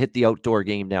 We're going to hit the outdoor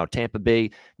game now. Tampa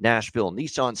Bay, Nashville,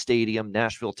 Nissan Stadium,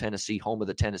 Nashville, Tennessee, home of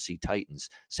the Tennessee Titans,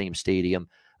 same stadium.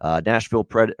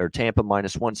 Tampa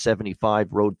minus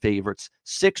 175, road favorites,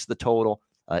 6 the total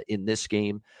in this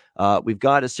game. We've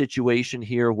got a situation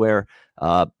here where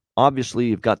obviously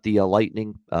you've got the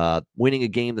Lightning winning a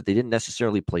game that they didn't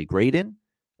necessarily play great in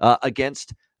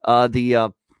against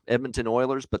the Edmonton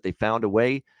Oilers, but they found a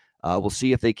way. We'll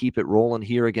see if they keep it rolling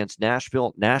here against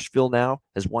Nashville. Nashville now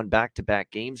has won back-to-back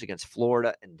games against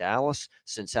Florida and Dallas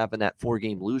since having that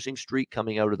 4-game losing streak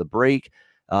coming out of the break.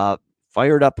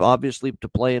 Fired up, obviously, to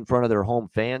play in front of their home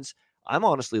fans. I'm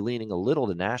honestly leaning a little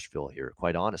to Nashville here,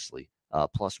 quite honestly,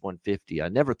 plus 150. I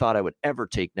never thought I would ever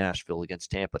take Nashville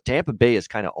against Tampa. Tampa Bay has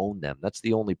kind of owned them. That's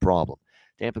the only problem.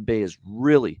 Tampa Bay has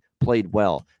really played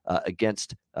well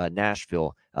against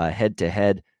Nashville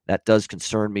head-to-head. That does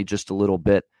concern me just a little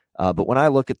bit. But when I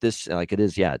look at this like it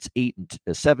is, it's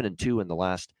 7-2 in the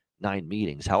last 9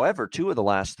 meetings. However, 2 of the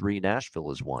last 3 Nashville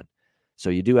has won. So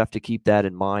you do have to keep that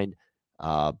in mind.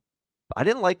 I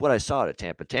didn't like what I saw at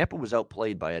Tampa. Tampa was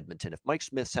outplayed by Edmonton. If Mike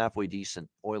Smith's halfway decent,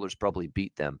 Oilers probably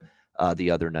beat them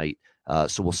the other night.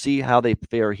 So we'll see how they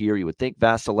fare here. You would think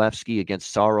Vasilevsky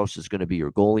against Saros is going to be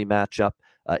your goalie matchup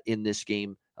in this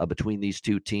game between these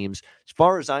two teams. As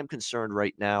far as I'm concerned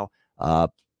right now,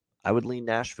 I would lean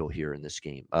Nashville here in this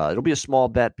game. It'll be a small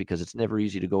bet because it's never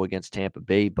easy to go against Tampa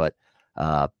Bay, but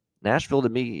Nashville, to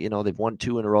me, they've won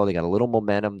 2 in a row. They got a little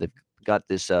momentum. They've got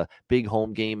this big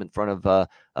home game in front of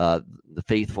the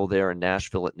faithful there in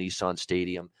Nashville at Nissan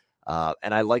Stadium.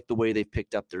 And I like the way they've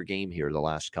picked up their game here the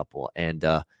last couple. And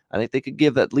I think they could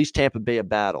give at least Tampa Bay a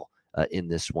battle in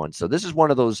this one. So this is one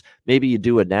of those, maybe you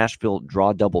do a Nashville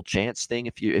draw double chance thing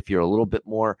if you're a little bit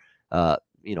more,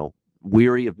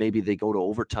 weary of maybe they go to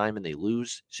overtime and they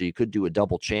lose. So you could do a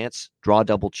draw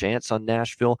double chance on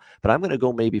Nashville. But I'm going to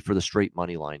go maybe for the straight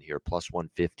money line here, plus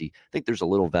 150. I think there's a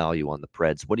little value on the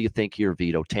Preds. What do you think here,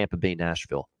 Vito? Tampa Bay,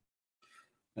 Nashville.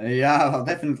 Yeah,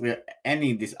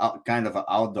 definitely this kind of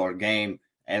outdoor game,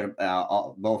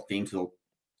 both teams will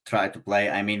try to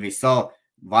play. I mean, we saw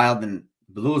Wild and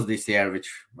Blues this year, which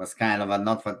was kind of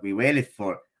not what we waited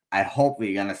for. I hope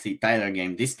we're gonna see Tyler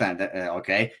game this time.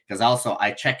 Okay, because also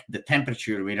I checked the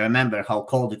temperature. We remember how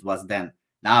cold it was then.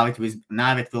 Now it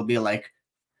will be like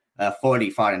 40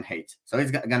 Fahrenheit. So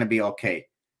it's gonna be okay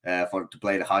to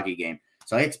play the hockey game.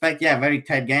 So I expect, very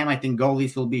tight game. I think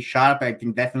goalies will be sharp. I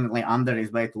think definitely under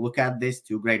is way to look at this.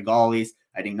 2 great goalies.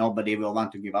 I think nobody will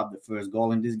want to give up the first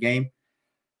goal in this game.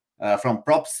 From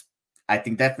props, I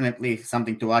think definitely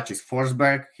something to watch is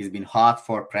Forsberg. He's been hot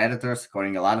for Predators,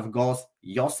 scoring a lot of goals.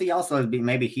 Yossi also has been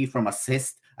maybe he from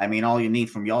assist. I mean, all you need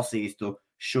from Yossi is to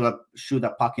shoot a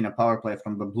puck in a power play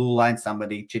from the blue line.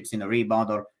 Somebody chips in a rebound,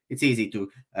 or it's easy to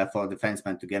for a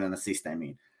defenseman to get an assist. I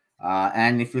mean,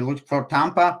 and if you look for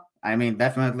Tampa, I mean,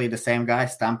 definitely the same guy,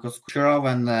 Stamkos, Kucherov,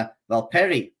 and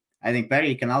Perry. I think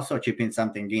Perry can also chip in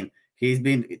something in. He's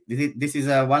been. This is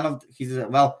one of his.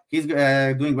 He's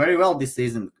doing very well this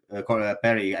season.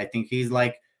 Perry. I think he's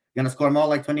like gonna score more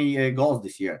like 20 goals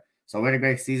this year. So very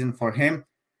great season for him.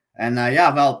 And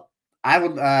I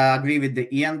would agree with the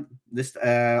Ian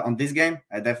on this game.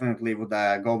 I definitely would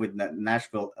go with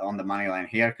Nashville on the money line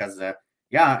here because it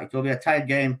will be a tight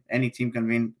game. Any team can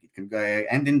win. It can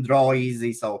end in draw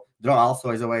easy. So draw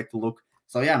also is a way to look.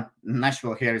 So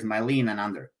Nashville here is my lean and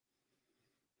under.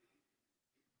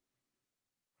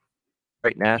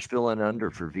 Right, Nashville and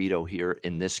under for Vito here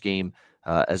in this game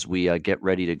as we get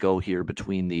ready to go here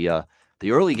between the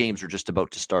early games are just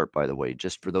about to start, by the way,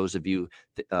 just for those of you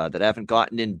that haven't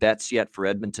gotten in bets yet for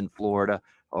Edmonton, Florida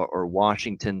or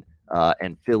Washington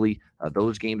and Philly.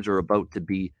 Those games are about to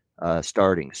be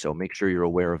starting. So make sure you're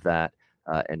aware of that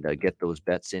and get those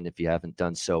bets in if you haven't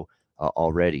done so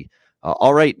already.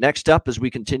 All right, next up as we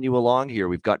continue along here,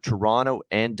 we've got Toronto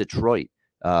and Detroit.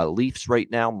 Leafs right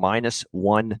now minus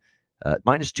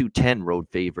 210 road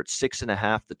favorites,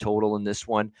 6.5 the total in this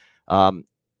one.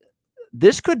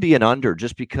 This could be an under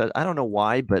just because I don't know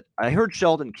why, but I heard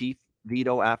Sheldon Keefe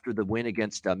Vito after the win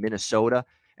against Minnesota.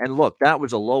 And look, that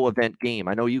was a low event game.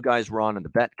 I know you guys were on in the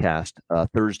BetCast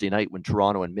Thursday night when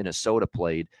Toronto and Minnesota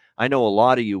played. I know a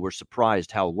lot of you were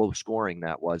surprised how low scoring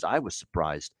that was. I was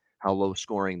surprised how low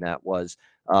scoring that was.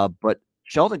 But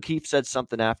Sheldon Keefe said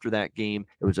something after that game.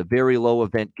 It was a very low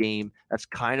event game. That's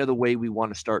kind of the way we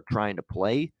want to start trying to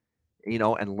play,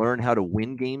 and learn how to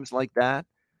win games like that.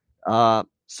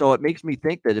 So it makes me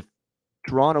think that if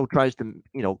Toronto tries to,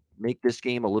 make this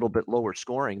game a little bit lower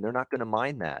scoring, they're not going to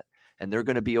mind that. And they're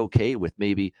going to be okay with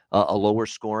maybe a lower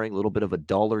scoring, a little bit of a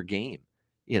duller game,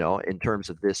 in terms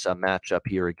of this matchup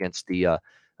here against the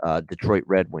Detroit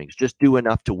Red Wings. Just do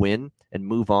enough to win and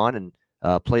move on and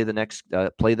play the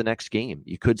next game.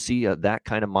 You could see that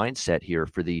kind of mindset here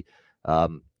for the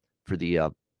Toronto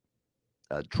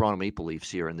Maple Leafs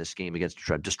here in this game against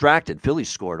Detroit. Distracted. Philly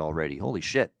scored already. Holy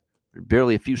shit. They're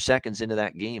barely a few seconds into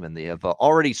that game, and they have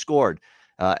already scored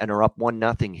and are up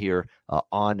 1-0 here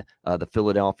on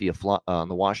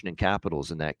the Washington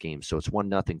Capitals in that game. So it's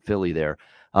 1-0 Philly there.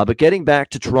 But getting back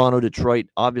to Toronto, Detroit,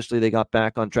 obviously they got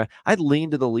back on track. I'd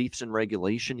lean to the Leafs in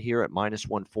regulation here at minus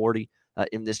 140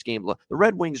 in this game. Look, the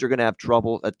Red Wings are going to have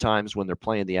trouble at times when they're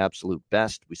playing the absolute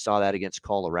best. We saw that against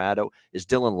Colorado. Is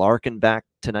Dylan Larkin back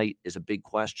tonight is a big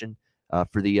question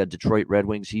for the Detroit Red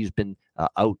Wings. He's been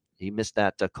out. He missed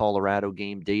that Colorado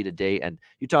game day to day. And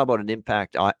you talk about an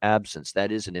impact absence.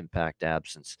 That is an impact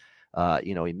absence.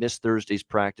 He missed Thursday's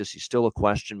practice. He's still a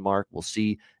question mark. We'll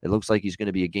see. It looks like he's going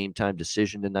to be a game time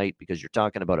decision tonight because you're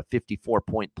talking about a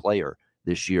 54-point player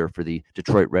this year for the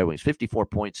Detroit Red Wings. 54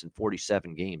 points in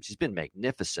 47 games. He's been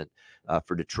magnificent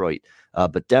for Detroit.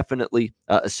 But definitely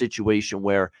a situation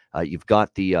where you've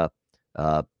got the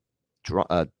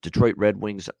Detroit Red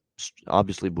Wings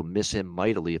obviously will miss him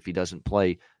mightily if he doesn't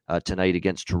play tonight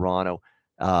against Toronto.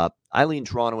 I lean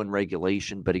Toronto in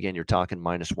regulation, but again, you're talking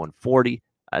minus 140.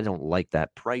 I don't like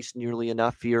that price nearly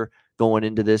enough here going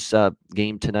into this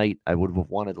game tonight. I would have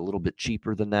wanted a little bit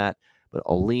cheaper than that, but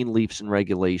I'll lean Leafs in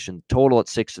regulation. Total at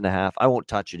 6.5. I won't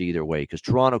touch it either way because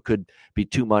Toronto could be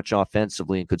too much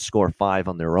offensively and could score 5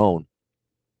 on their own.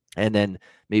 And then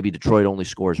maybe Detroit only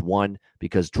scores 1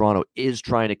 because Toronto is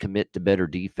trying to commit to better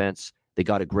defense. They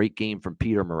got a great game from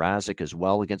Peter Mrazek as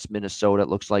well against Minnesota. It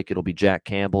looks like it'll be Jack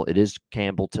Campbell. It is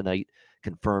Campbell tonight,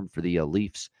 confirmed for the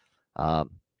Leafs.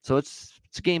 So it's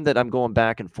a game that I'm going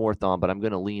back and forth on, but I'm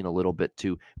going to lean a little bit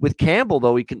too. With Campbell,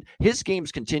 though, his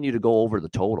games continue to go over the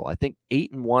total. I think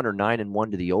 8-1 or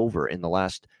 9-1 to the over in the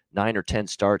last 9 or 10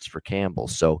 starts for Campbell.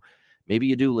 So maybe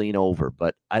you do lean over,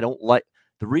 but I don't like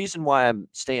the reason why I'm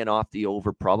staying off the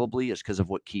over probably is because of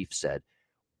what Keefe said.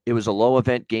 It was a low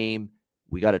event game.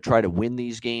 We got to try to win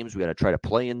these games. We got to try to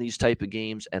play in these type of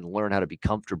games and learn how to be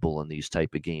comfortable in these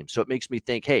type of games. So it makes me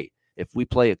think, hey, If we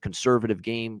play a conservative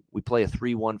game, we play a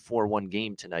 3-1, 4-1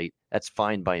 game tonight, that's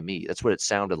fine by me. That's what it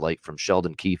sounded like from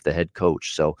Sheldon Keefe, the head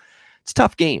coach. So it's a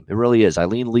tough game. It really is. I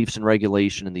lean Leafs in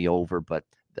regulation in the over, but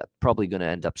that's probably going to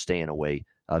end up staying away.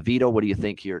 Vito, what do you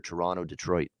think here, Toronto,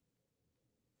 Detroit?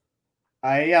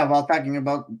 While talking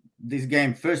about this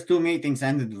game, first two meetings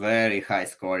ended very high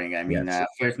scoring. I mean, Yes.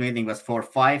 First meeting was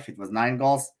 4-5. It was 9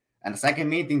 goals. And the second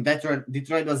meeting,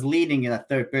 Detroit was leading in the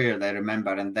third period, I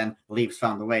remember. And then Leafs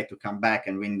found a way to come back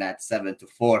and win that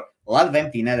 7-4. A lot of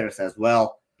empty netters as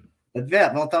well. But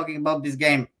yeah, while talking about this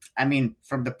game, I mean,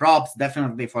 from the props,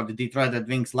 definitely for the Detroit Red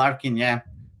Wings, Larkin,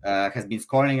 has been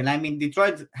scoring. And I mean,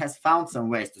 Detroit has found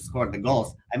some ways to score the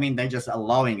goals. I mean, they're just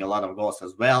allowing a lot of goals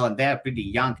as well. And they're a pretty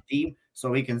young team. So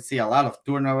we can see a lot of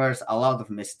turnovers, a lot of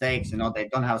mistakes. They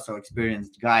don't have so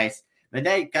experienced guys, but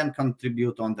they can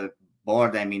contribute on the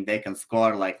board. I mean, they can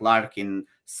score like Larkin.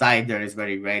 Sider is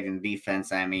very great in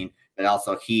defense. I mean, but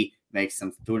also he makes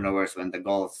some turnovers when the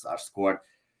goals are scored.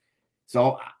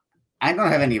 So I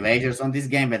don't have any wagers on this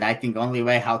game, but I think only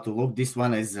way how to look this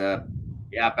one is,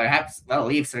 perhaps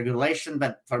Leafs regulation.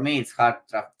 But for me, it's hard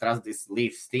to trust this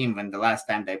Leafs team when the last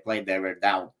time they played, they were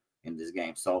down in this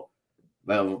game. So,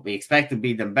 well, we expect to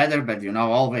beat them better, but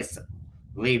always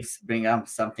Leafs bring up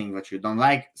something that you don't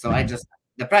like. So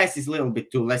the price is a little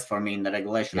bit too less for me in the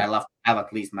regulation. I love to have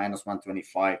at least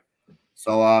 -125.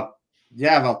 So,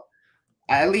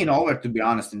 I lean over, to be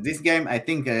honest. In this game, I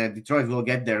think Detroit will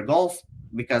get their goals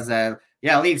because,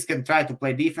 Leafs can try to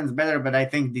play defense better, but I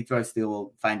think Detroit still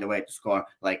will find a way to score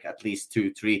like at least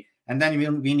 2-3. And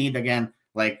then we need again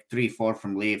like 3-4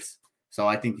 from Leafs. So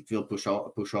I think it will push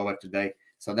over today.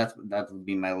 So that would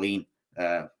be my lean.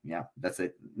 That's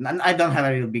it. I don't have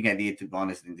a real big idea, to be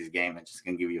honest, in this game. I just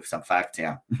can give you some facts.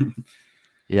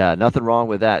 Yeah, nothing wrong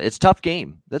with that. It's a tough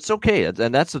game. That's okay.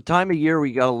 And that's the time of year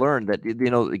we got to learn that,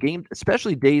 the game,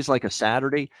 especially days like a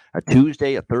Saturday, a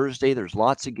Tuesday, a Thursday, there's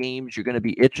lots of games. You're going to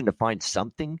be itching to find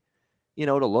something,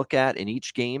 to look at in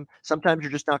each game. Sometimes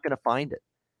you're just not going to find it.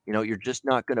 You're just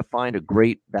not going to find a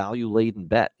great value-laden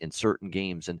bet in certain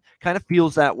games, and kind of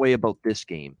feels that way about this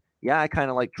game. Yeah, I kind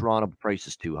of like Toronto, price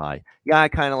is too high. Yeah, I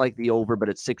kind of like the over, but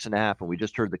it's 6.5, and we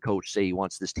just heard the coach say he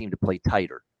wants this team to play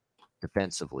tighter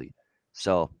defensively.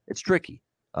 So it's tricky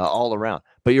all around.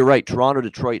 But you're right, Toronto,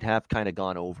 Detroit have kind of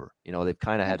gone over. They've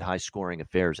kind of had high-scoring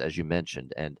affairs, as you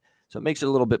mentioned, and so it makes it a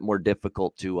little bit more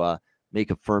difficult to make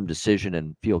a firm decision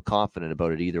and feel confident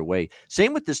about it either way.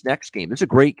 Same with this next game. It's a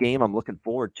great game. I'm looking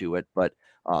forward to it, but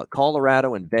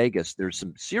Colorado and Vegas, there's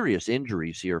some serious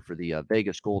injuries here for the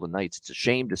Vegas Golden Knights. It's a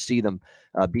shame to see them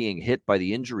being hit by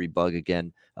the injury bug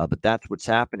again, but that's what's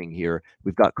happening here.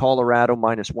 We've got Colorado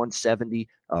 -170,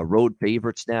 road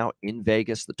favorites now in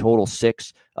Vegas, the total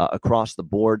 6 across the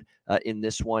board in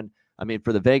this one. I mean,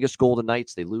 for the Vegas Golden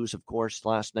Knights, they lose, of course,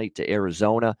 last night to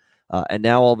Arizona, and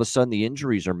now all of a sudden the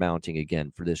injuries are mounting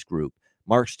again for this group.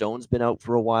 Mark Stone's been out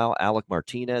for a while. Alec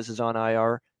Martinez is on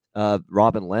IR.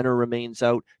 Robin Lehner remains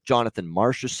out. Jonathan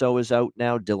Marchessault is out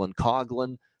now. Dylan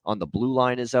Coghlan on the blue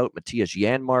line is out. Matthias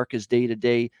Janmark is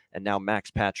day-to-day. And now Max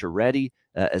Pacioretty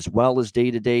as well as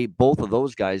day-to-day. Both of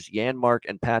those guys, Janmark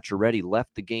and Pacioretty,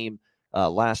 left the game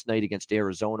last night against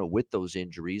Arizona with those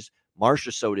injuries.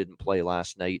 Marchessault didn't play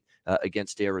last night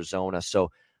against Arizona. So,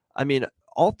 I mean,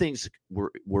 all things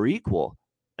were equal.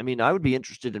 I mean, I would be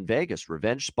interested in Vegas.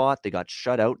 Revenge spot. They got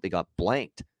shut out. They got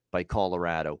blanked by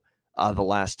Colorado the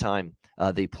last time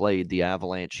they played the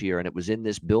Avalanche here, and it was in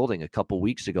this building a couple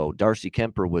weeks ago. Darcy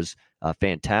Kemper was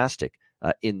fantastic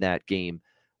in that game.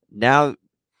 Now,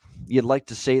 you'd like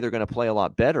to say they're going to play a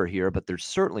lot better here, but they're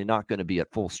certainly not going to be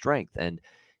at full strength. And,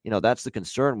 that's the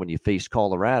concern when you face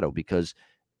Colorado, because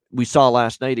we saw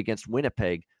last night against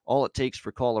Winnipeg, all it takes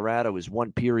for Colorado is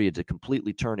one period to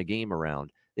completely turn a game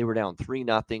around. They were down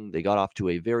 3-0. They got off to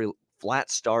a very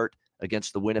flat start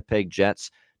against the Winnipeg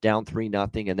Jets, down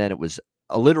 3-0, and then it was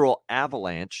a literal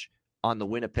avalanche on the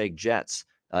Winnipeg Jets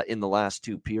in the last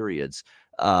 2 periods.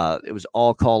 It was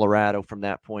all Colorado from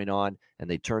that point on, and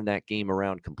they turned that game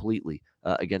around completely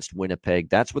against Winnipeg.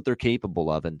 That's what they're capable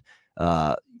of, and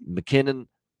McKinnon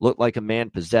looked like a man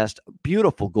possessed.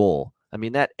 Beautiful goal. I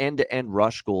mean, that end-to-end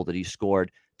rush goal that he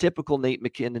scored, typical Nate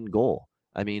McKinnon goal.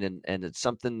 I mean, and it's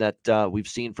something that we've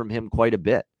seen from him quite a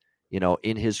bit,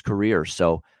 in his career.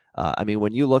 So, I mean,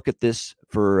 when you look at this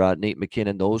for Nate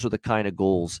McKinnon, those are the kind of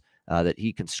goals that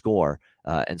he can score.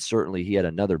 And certainly he had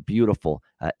another beautiful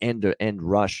end-to-end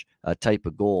rush type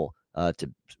of goal to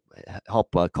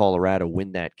help Colorado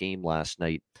win that game last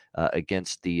night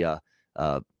against the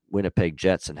Winnipeg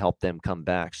Jets and help them come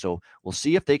back. So we'll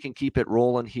see if they can keep it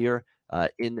rolling here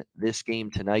in this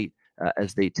game tonight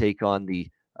as they take on the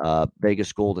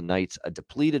Vegas Golden Knights, a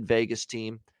depleted Vegas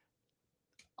team.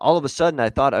 All of a sudden, I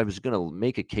thought I was going to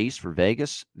make a case for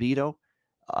Vegas, Vito.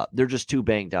 They're just too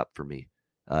banged up for me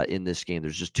in this game.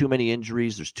 There's just too many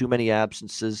injuries. There's too many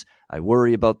absences. I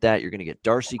worry about that. You're going to get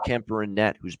Darcy Kemper in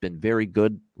net, who's been very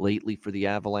good lately for the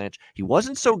Avalanche. He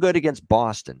wasn't so good against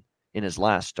Boston in his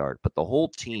last start, but the whole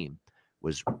team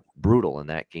was brutal in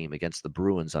that game against the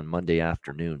Bruins on Monday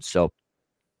afternoon. So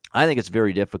I think it's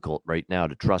very difficult right now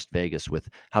to trust Vegas with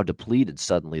how depleted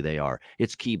suddenly they are.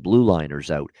 It's key blue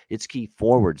liners out. It's key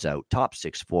forwards out. Top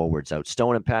six forwards out.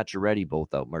 Stone and Pacioretty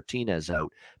both out. Martinez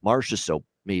out. Marchessault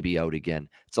maybe out again.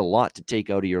 It's a lot to take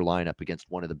out of your lineup against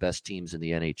one of the best teams in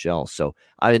the NHL. So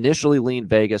I initially leaned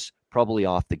Vegas, probably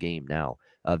off the game now.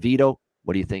 Vito,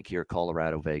 what do you think here,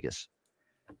 Colorado, Vegas?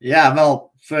 Yeah,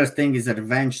 well, first thing is a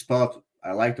revenge spot.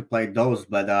 I like to play those,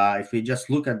 but if we just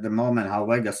look at the moment how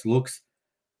Vegas looks,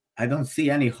 I don't see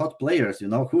any hot players,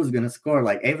 who's going to score.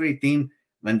 Like every team,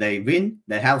 when they win,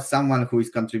 they have someone who is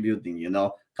contributing,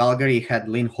 Calgary had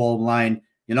Lindholm line.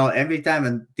 Every time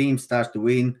a team starts to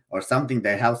win or something,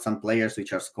 they have some players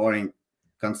which are scoring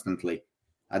constantly.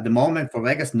 At the moment, for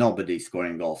Vegas, nobody is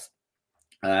scoring goals.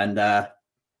 And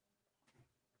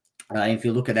if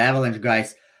you look at Avalanche,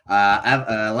 guys,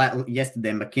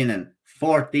 yesterday, McKinnon,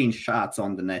 14 shots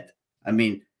on the net.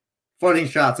 14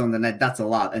 shots on the net, that's a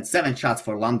lot. And 7 shots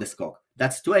for Landeskog.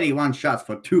 That's 21 shots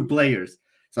for 2 players.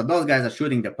 So those guys are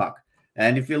shooting the puck.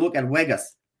 And if you look at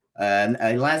Vegas,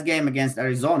 last game against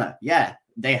Arizona, yeah,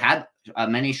 they had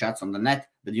many shots on the net.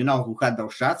 But you know who had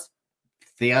those shots?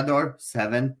 Theodore,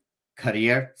 7.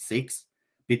 Carrier, 6.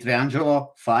 Pietrangelo,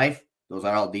 5. Those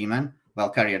are all D-men. Well,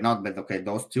 Carrier not, but okay,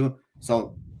 those 2.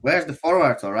 So where's the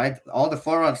forwards, all right? All the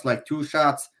forwards, like 2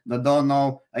 shots.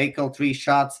 Dodonno, Eichel, 3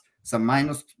 shots. Some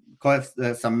minus,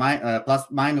 plus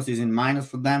minus is in minus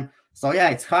for them. So yeah,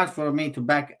 it's hard for me to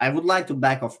back. I would like to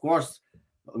back, of course,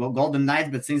 Golden Knights,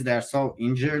 but since they are so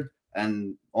injured,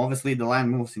 and obviously the line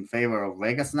moves in favor of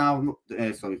Vegas now,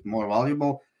 so it's more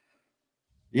valuable.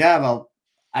 Yeah, well,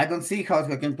 I don't see how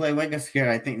I can play Vegas here.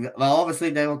 I think, well, obviously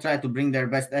they will try to bring their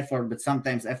best effort, but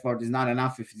sometimes effort is not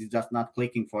enough if it's just not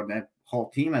clicking for the whole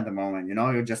team at the moment.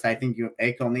 I think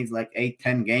Eichel needs like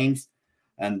 8-10 games,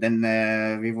 and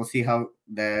then we will see how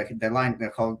the line,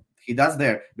 how he does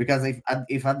there. Because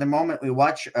if at the moment we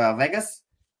watch Vegas,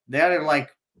 they are like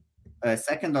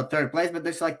second or third place, but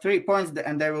there's like 3 points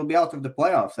and they will be out of the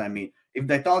playoffs. If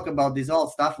they talk about this all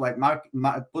stuff like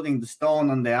putting the Stone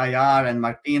on the IR and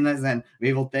Martinez, and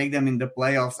we will take them in the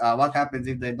playoffs, what happens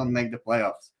if they don't make the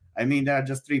playoffs? They are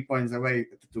just 3 points away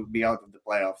to be out of the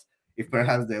playoffs if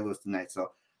perhaps they lose tonight.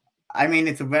 So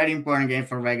it's a very important game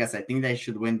for Vegas. I think they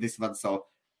should win this one. So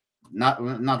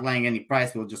not laying any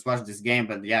price, we'll just watch this game.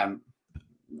 But yeah,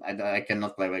 I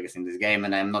cannot play Vegas in this game,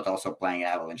 and I'm not also playing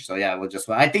Avalanche. So yeah,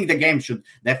 I think the game should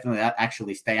definitely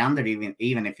actually stay under,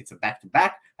 even if it's a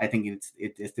back-to-back. I think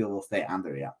it still will stay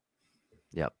under.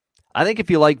 Yeah. I think if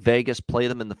you like Vegas, play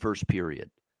them in the first period,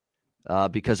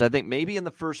 because I think maybe in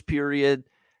the first period,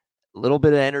 a little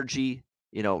bit of energy,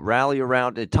 rally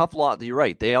around a tough lot. You're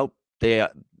right.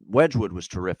 Wedgwood was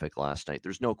terrific last night.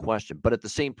 There's no question. But at the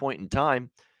same point in time,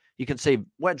 you can say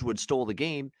Wedgwood stole the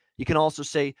game. You can also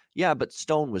say, yeah, but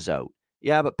Stone was out.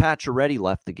 Yeah, but Pacioretty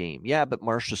left the game. Yeah, but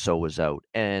Marchessault was out.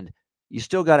 And you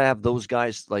still got to have those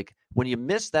guys. Like, when you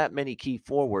miss that many key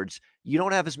forwards, you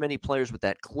don't have as many players with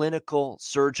that clinical,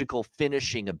 surgical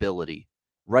finishing ability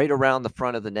right around the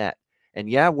front of the net. And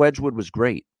yeah, Wedgwood was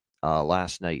great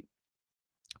last night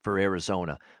for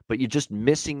Arizona, but you're just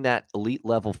missing that elite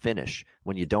level finish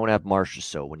when you don't have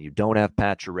Marchessault, when you don't have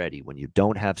Pacioretty, when you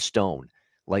don't have Stone,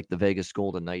 like the Vegas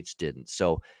Golden Knights didn't.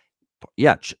 So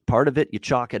yeah, part of it, you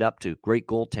chalk it up to great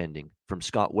goaltending from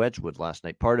Scott Wedgwood last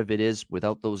night. Part of it is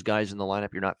without those guys in the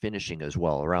lineup, you're not finishing as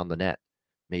well around the net,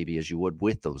 maybe as you would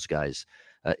with those guys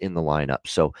in the lineup.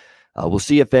 So we'll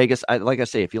see if Vegas, like I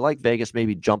say, if you like Vegas,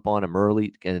 maybe jump on them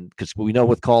early, and because we know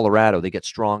with Colorado, they get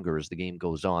stronger as the game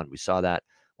goes on. We saw that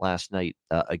last night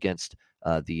against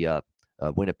the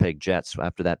Winnipeg Jets.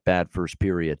 After that bad first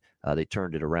period, they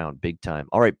turned it around big time.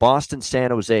 All right, Boston, San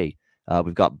Jose.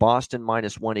 We've got Boston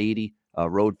minus 180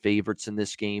 road favorites in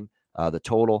this game. The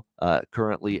total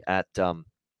currently at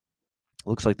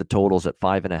looks like the total's at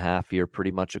 5.5 here, pretty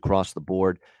much across the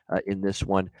board in this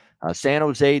one. San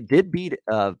Jose did beat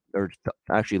or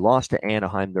actually lost to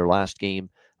Anaheim their last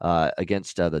game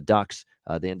against the Ducks.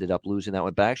 They ended up losing that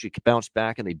one, but actually bounced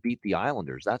back and they beat the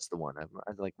Islanders. That's the one. I'm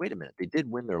like, wait a minute, they did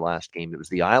win their last game. It was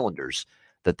the Islanders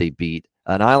that they beat,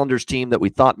 an Islanders team that we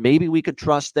thought maybe we could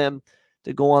trust them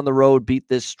to go on the road, beat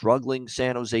this struggling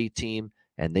San Jose team,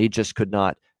 and they just could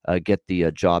not get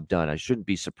the job done. I shouldn't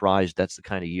be surprised. That's the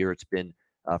kind of year it's been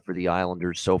for the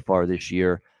Islanders so far this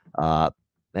year.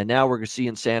 And now we're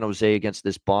seeing San Jose against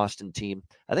this Boston team.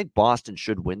 I think Boston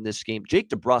should win this game. Jake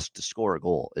DeBrusk to score a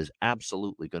goal is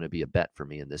absolutely going to be a bet for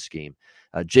me in this game.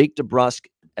 Jake DeBrusk,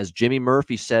 as Jimmy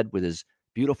Murphy said with his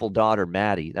beautiful daughter,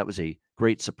 Maddie, that was a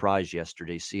great surprise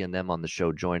yesterday, seeing them on the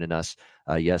show joining us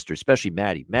yesterday, especially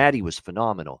Maddie. Maddie was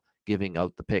phenomenal giving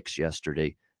out the picks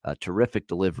yesterday. Terrific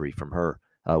delivery from her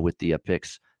with the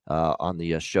picks on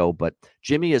the show. But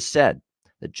Jimmy has said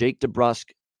that Jake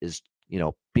DeBrusk is,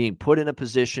 being put in a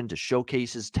position to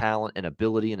showcase his talent and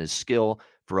ability and his skill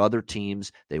for other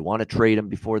teams. They want to trade him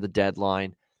before the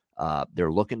deadline.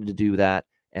 They're looking to do that.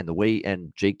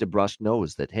 And Jake DeBrusk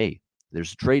knows that, hey,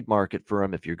 there's a trade market for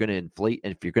him. If you're going to inflate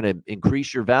and if you're going to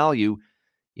increase your value,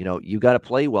 you got to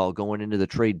play well going into the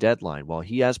trade deadline. Well,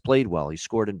 he has played well. He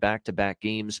scored in back-to-back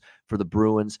games for the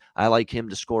Bruins. I like him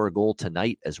to score a goal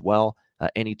tonight as well.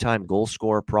 Anytime goal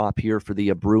scorer prop here for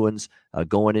the Bruins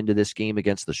going into this game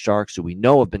against the Sharks, who we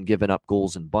know have been giving up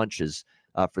goals in bunches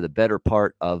for the better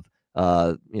part of,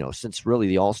 since really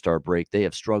the All-Star break. They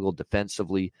have struggled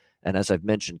defensively. And as I've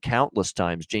mentioned countless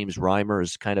times, James Reimer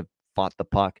has kind of fought the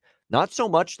puck. Not so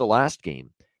much the last game.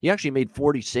 He actually made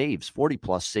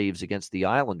 40-plus saves against the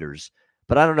Islanders.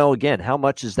 But I don't know, again, how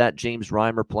much is that James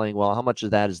Reimer playing well? How much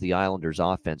of that is the Islanders'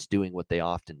 offense doing what they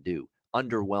often do?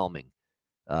 Underwhelming.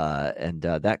 And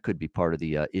that could be part of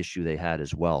the issue they had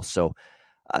as well. So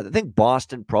I think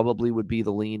Boston probably would be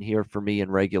the lean here for me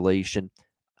in regulation.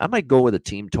 I might go with a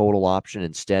team total option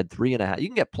instead, 3.5. You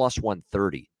can get plus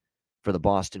 130 for the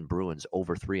Boston Bruins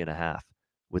over 3.5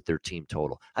 with their team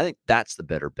total. I think that's the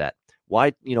better bet.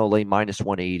 Why, lay minus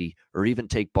 180 or even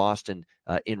take Boston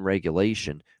in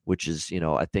regulation, which is,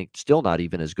 I think still not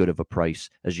even as good of a price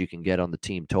as you can get on the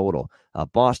team total.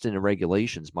 Boston in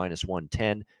regulations minus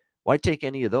 110. Why take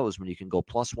any of those when you can go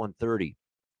plus 130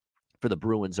 for the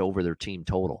Bruins over their team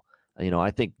total?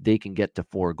 I think they can get to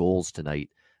 4 goals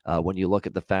tonight. When you look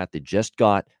at the fact they just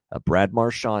got Brad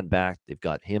Marchand back, they've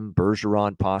got him,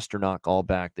 Bergeron, Pasternak all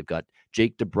back. They've got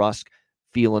Jake DeBrusk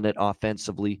feeling it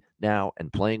offensively now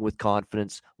and playing with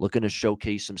confidence, looking to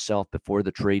showcase himself before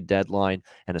the trade deadline,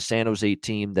 and a San Jose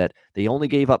team that they only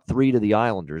gave up 3 to the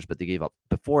Islanders, but they gave up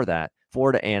before that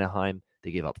 4 to Anaheim.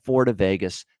 They gave up 4 to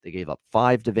Vegas. They gave up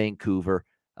 5 to Vancouver.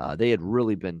 They had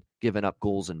really been giving up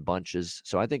goals in bunches.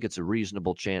 So I think it's a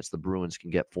reasonable chance the Bruins can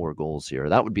get 4 goals here.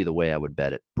 That would be the way I would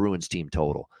bet it. Bruins team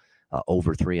total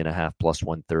over 3.5 plus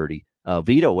 130.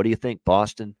 Vito, what do you think?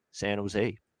 Boston, San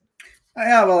Jose?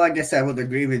 Yeah, well, I guess I would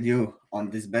agree with you on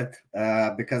this bet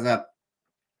because,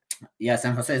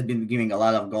 San Jose has been giving a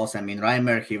lot of goals. I mean,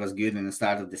 Reimer, he was good in the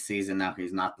start of the season. Now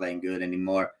he's not playing good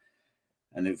anymore.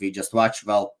 And if you just watch,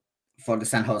 well, for the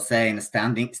San Jose in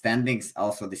the standings,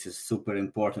 also this is a super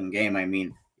important game. I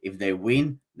mean, if they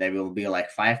win, they will be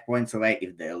like 5 points away.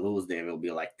 If they lose, they will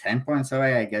be like 10 points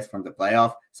away, I guess, from the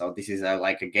playoff. So this is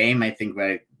like a game, I think,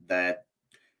 where the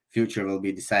future will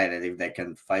be decided if they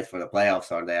can fight for the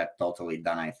playoffs or they are totally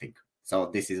done, I think. So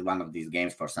this is one of these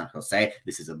games for San Jose.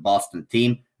 This is a Boston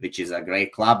team, which is a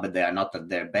great club, but they are not at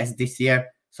their best this year.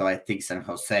 So I think San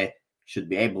Jose should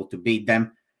be able to beat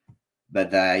them.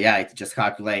 But it's just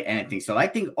hard to lay anything. So I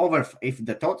think if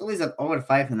the total is at over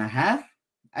 5.5,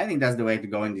 I think that's the way to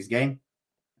go in this game.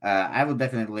 I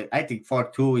think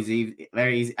 4-2 is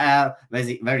very easy.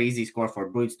 Very easy score for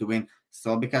Bruins to win.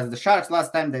 So because the Sharks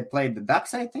last time they played the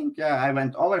Ducks, I think I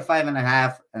went over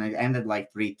 5.5 and it ended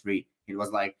like 3-3. It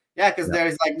was like, because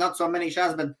there's like not so many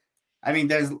shots, but I mean,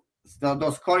 there's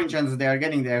those scoring chances they are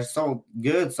getting, they're so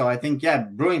good. So I think,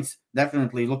 Bruins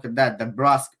definitely look at that. The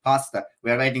Brusk Pasta, we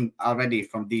are waiting already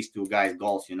from these 2 guys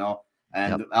goals,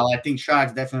 And I think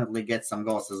Sharks definitely get some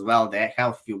goals as well. They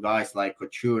have a few guys like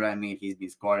Couture. I mean, he's been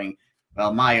scoring.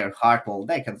 Well, Meyer, Hartwell,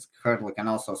 Hartwell can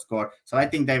also score. So I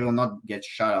think they will not get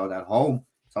shut out at home.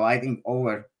 So I think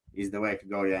over is the way to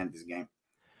go in this game.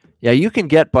 Yeah, you can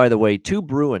get, by the way, 2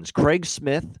 Bruins, Craig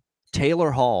Smith,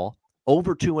 Taylor Hall,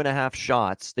 over 2.5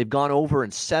 shots. They've gone over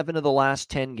in 7 of the last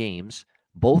 10 games.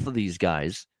 Both of these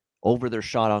guys over their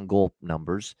shot on goal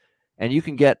numbers. And you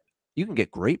can get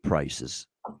great prices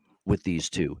with these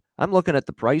 2. I'm looking at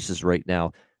the prices right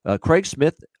now. Craig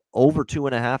Smith over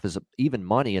 2.5 is even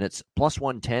money, and it's plus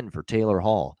 110 for Taylor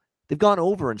Hall. They've gone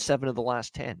over in 7 of the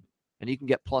last 10, and you can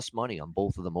get plus money on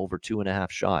both of them over 2.5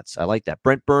 shots. I like that.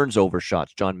 Brent Burns over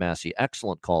shots, John Massey.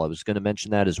 Excellent call. I was going to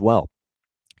mention that as well.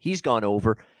 He's gone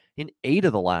over in 8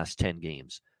 of the last 10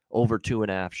 games, over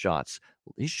 2.5 shots.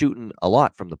 He's shooting a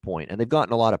lot from the point, and they've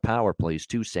gotten a lot of power plays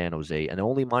too, San Jose, and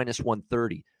only minus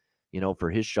 130, for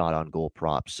his shot on goal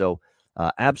props. So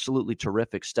absolutely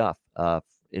terrific stuff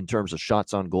in terms of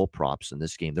shots on goal props in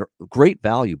this game. They're great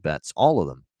value bets, all of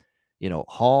them.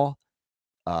 Hall,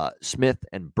 Smith,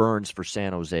 and Burns for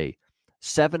San Jose.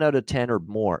 7 out of 10 or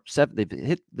more. They've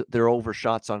hit their over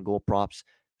shots on goal props.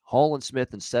 Hall and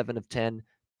Smith in 7 of 10.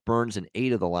 Burns in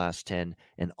 8 of the last 10.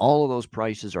 And all of those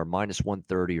prices are minus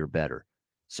 130 or better.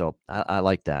 So I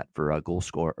like that for a goal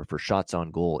score or for shots on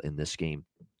goal in this game.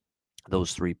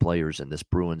 Those 3 players in this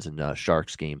Bruins and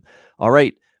Sharks game. All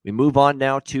right, we move on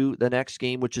now to the next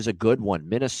game, which is a good one.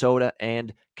 Minnesota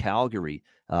and Calgary.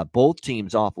 Both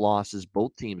teams off losses.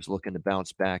 Both teams looking to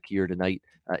bounce back here tonight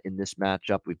in this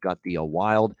matchup. We've got the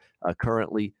Wild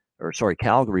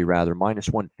Calgary rather, minus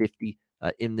 150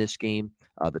 in this game.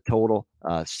 The total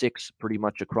 6 pretty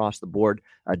much across the board.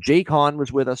 Jake Hahn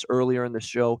was with us earlier in the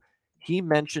show. He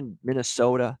mentioned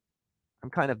Minnesota.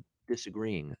 I'm kind of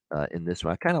disagreeing in this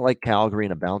one. I kind of like Calgary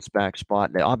in a bounce back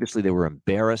spot. Obviously, they were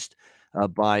embarrassed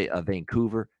by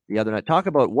Vancouver the other night. Talk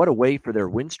about what a way for their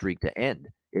win streak to end.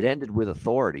 It ended with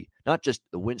authority, not just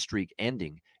the win streak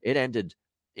ending. It ended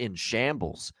in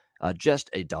shambles, just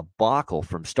a debacle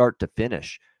from start to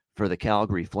finish for the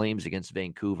Calgary Flames against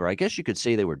Vancouver. I guess you could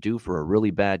say they were due for a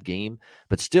really bad game,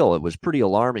 but still, it was pretty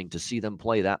alarming to see them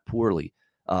play that poorly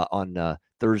on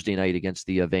Thursday night against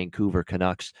the Vancouver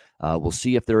Canucks. We'll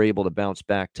see if they're able to bounce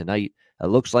back tonight. It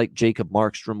looks like Jacob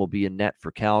Markstrom will be in net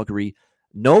for Calgary.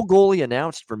 No goalie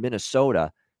announced for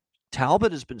Minnesota.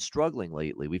 Talbot has been struggling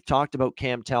lately. We've talked about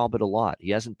Cam Talbot a lot. He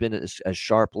hasn't been as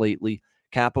sharp lately.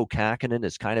 Kaapo Kähkönen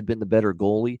has kind of been the better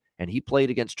goalie, and he played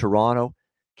against Toronto.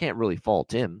 Can't really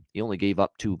fault him. He only gave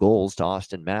up 2 goals to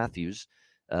Austin Matthews,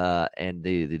 and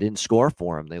they didn't score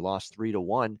for him. They lost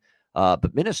 3-1.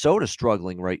 But Minnesota's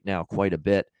struggling right now quite a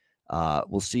bit.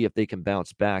 We'll see if they can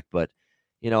bounce back. But,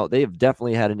 they have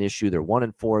definitely had an issue. They're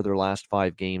 1-4 their last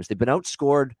 5 games. They've been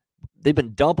outscored. They've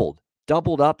been doubled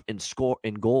up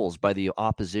in goals by the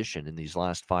opposition in these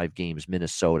last 5 games,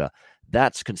 Minnesota.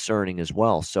 That's concerning as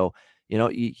well. So,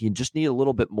 you just need a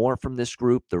little bit more from this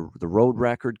group. The road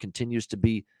record continues to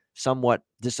be somewhat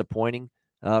disappointing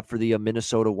for the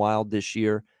Minnesota Wild this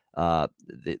year. This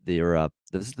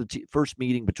is the first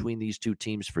meeting between these 2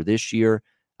 teams for this year.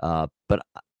 But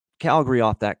Calgary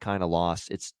off that kind of loss,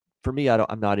 it's for me.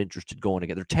 I'm not interested going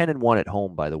again. They're 10-1 at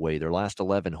home, by the way. Their last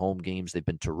 11 home games, they've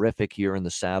been terrific here in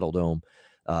the Saddle Dome.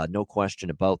 No question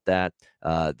about that.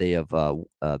 They have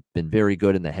been very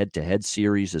good in the head-to-head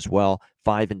series as well.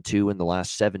 5-2 in the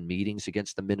last 7 meetings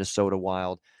against the Minnesota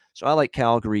Wild. So I like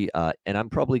Calgary, and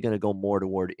I'm probably going to go more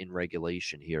toward in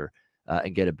regulation here.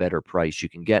 And get a better price. You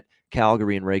can get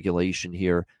Calgary in regulation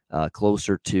here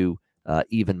closer to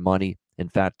even money. In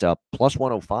fact, plus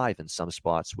 105 in some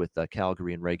spots with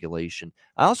Calgary in regulation.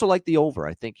 I also like the over.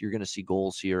 I think you're going to see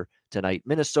goals here tonight.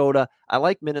 Minnesota, I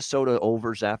like Minnesota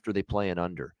overs after they play an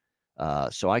under.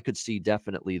 So I could see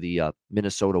definitely the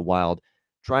Minnesota Wild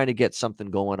trying to get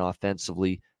something going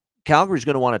offensively. Calgary's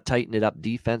going to want to tighten it up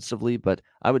defensively, but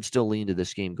I would still lean to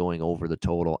this game going over the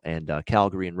total. And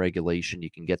Calgary in regulation, you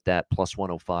can get that plus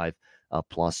 105,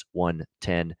 plus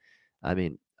 110. I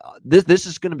mean, this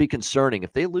is going to be concerning.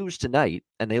 If they lose tonight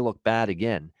and they look bad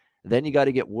again, then you got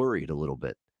to get worried a little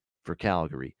bit for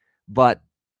Calgary. But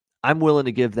I'm willing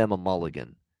to give them a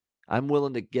mulligan. I'm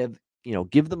willing to give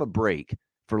them a break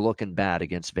for looking bad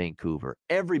against Vancouver.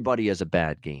 Everybody has a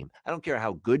bad game. I don't care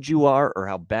how good you are or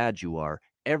how bad you are.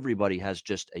 Everybody has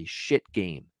just a shit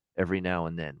game every now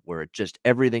and then where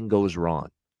everything goes wrong.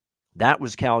 That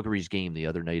was Calgary's game the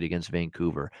other night against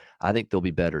Vancouver. I think they'll be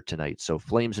better tonight. So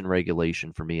Flames in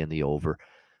regulation for me in the over.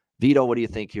 Vito, what do you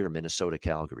think here, Minnesota,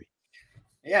 Calgary?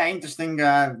 Yeah, interesting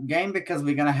game because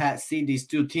we're going to see these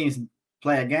 2 teams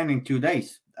play again in 2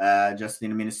 days, just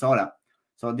in Minnesota.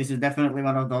 So this is definitely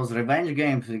one of those revenge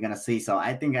games we're going to see. So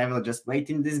I think I will just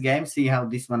wait in this game, see how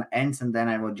this one ends, and then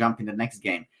I will jump in the next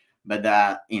game. But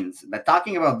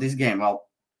talking about this game, well,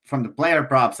 from the player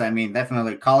props, I mean,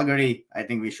 definitely Calgary. I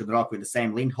think we should rock with the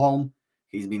same Lindholm.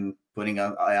 He's been putting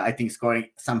I think, scoring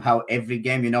somehow every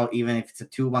game, even if it's a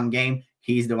 2-1 game,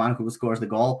 he's the one who scores the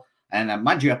goal. And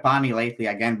Mangiapane lately,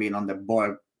 again, being on the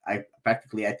board, I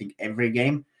think, every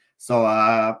game. So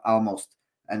almost.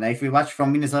 And if we watch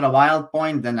from Minnesota Wild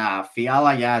point, then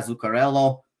Fiala,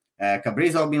 Zuccarello,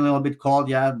 Kaprizov been a little bit cold,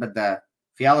 but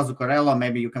Fiala, Zuccarello,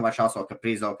 maybe you can watch also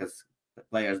Kaprizov because the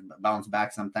players bounce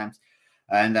back sometimes.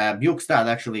 And Bjugstad,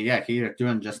 actually, he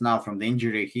returned just now from the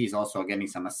injury. He's also getting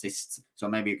some assists. So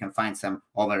maybe you can find some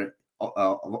over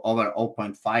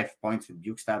 0.5 points with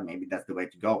Bjugstad. Maybe that's the way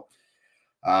to go.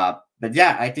 But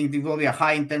I think it will be a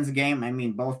high intense game. I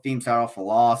mean, both teams are off a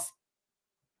loss.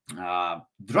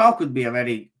 Draw could be a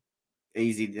very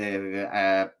easy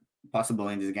possible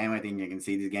in this game. I think you can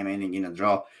see this game ending in a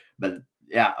draw. But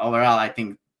overall, I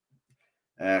think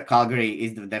Calgary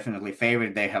is definitely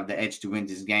favored. They have the edge to win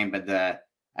this game, but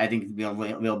I think it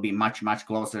will be much, much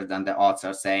closer than the odds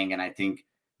are saying. And I think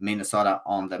Minnesota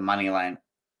on the money line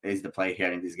is the play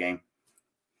here in this game.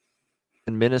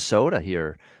 In Minnesota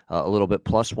here, a little bit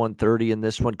plus 130 in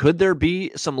this one. Could there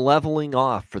be some leveling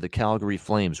off for the Calgary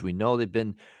Flames? We know they've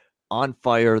been on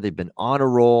fire. They've been on a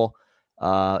roll.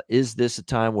 Is this a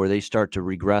time where they start to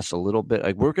regress a little bit?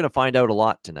 Like, we're going to find out a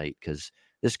lot tonight, because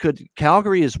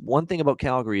Calgary is one thing about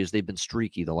Calgary is they've been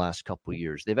streaky the last couple of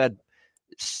years. They've had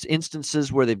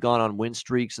instances where they've gone on win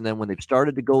streaks, and then when they've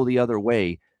started to go the other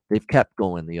way, they've kept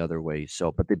going the other way.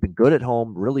 But they've been good at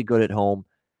home, really good at home.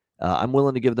 I'm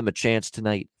willing to give them a chance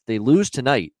tonight. If they lose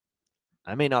tonight,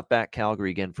 I may not back Calgary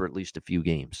again for at least a few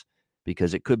games,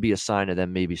 because it could be a sign of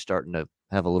them maybe starting to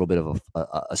have a little bit of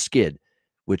a skid,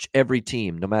 which every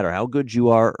team, no matter how good you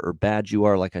are or bad you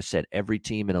are, like I said, every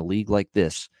team in a league like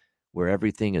this, where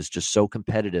everything is just so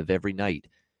competitive every night,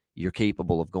 you're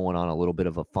capable of going on a little bit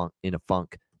of a funk and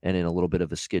in a little bit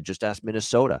of a skid. Just ask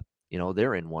Minnesota.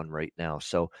 They're in one right now.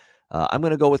 So I'm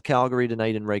going to go with Calgary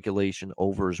tonight in regulation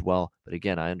over as well. But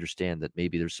again, I understand that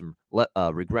maybe there's some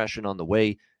regression on the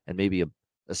way, and maybe a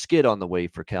skid on the way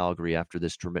for Calgary after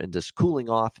this tremendous cooling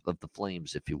off of the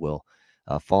Flames, if you will,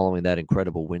 following that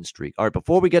incredible win streak. All right,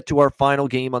 before we get to our final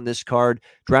game on this card,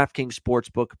 DraftKings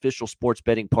Sportsbook, official sports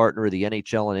betting partner of the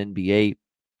NHL and NBA.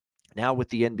 Now with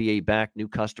the NBA back, new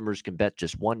customers can bet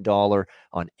just $1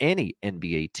 on any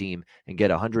NBA team and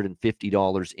get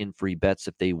 $150 in free bets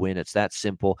if they win. It's that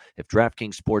simple. If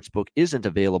DraftKings Sportsbook isn't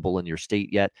available in your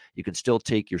state yet, you can still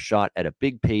take your shot at a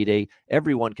big payday.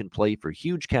 Everyone can play for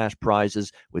huge cash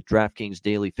prizes with DraftKings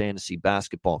Daily Fantasy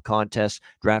Basketball Contests.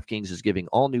 DraftKings is giving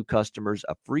all new customers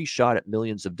a free shot at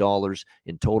millions of dollars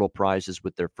in total prizes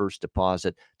with their first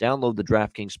deposit. Download the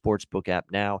DraftKings Sportsbook app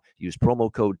now. Use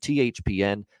promo code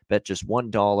THPN. Bet just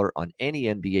 $1 on any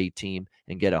NBA team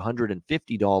and get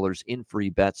 $150 in free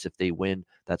bets if they win.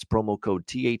 That's promo code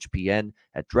THPN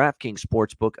at DraftKings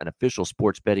Sportsbook, an official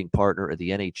sports betting partner of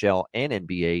the NHL and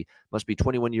NBA. Must be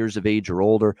 21 years of age or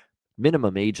older.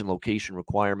 Minimum age and location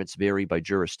requirements vary by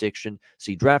jurisdiction.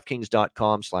 See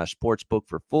DraftKings.com/sportsbook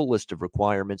for full list of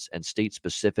requirements and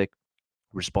state-specific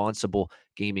responsible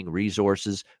gaming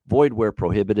resources. Void where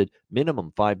prohibited.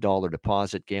 Minimum $5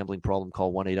 deposit. Gambling problem?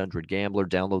 Call 1-800-GAMBLER.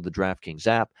 Download the DraftKings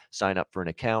app. Sign up for an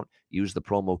account. Use the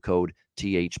promo code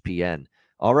THPN.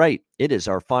 All right, it is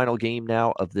our final game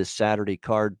now of this Saturday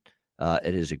card.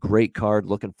 It is a great card.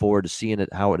 Looking forward to seeing it,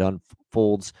 how it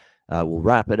unfolds. We'll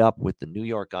wrap it up with the New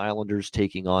York Islanders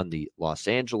taking on the Los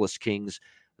Angeles Kings.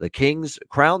 The Kings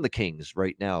crown the Kings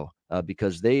right now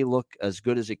because they look as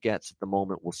good as it gets at the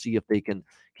moment. We'll see if they can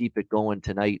keep it going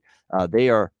tonight. They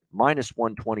are minus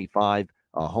 125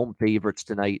 home favorites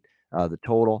tonight. The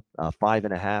total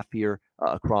 5.5 here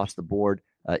across the board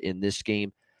in this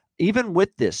game. Even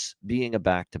with this being a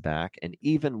back-to-back, and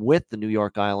even with the New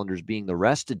York Islanders being the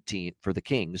rested team for the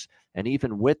Kings, and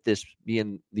even with this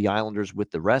being the Islanders with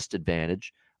the rest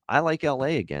advantage, I like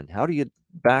LA again. How do you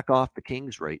back off the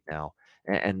Kings right now?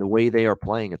 And the way they are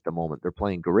playing at the moment. They're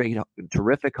playing great,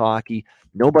 terrific hockey.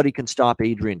 Nobody can stop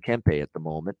Adrian Kempe at the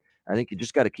moment. I think you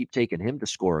just got to keep taking him to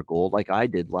score a goal, like I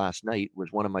did last night,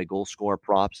 was one of my goal score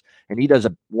props. And he does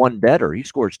one better. He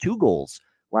scores 2 goals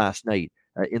last night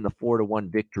in the 4-1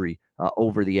 victory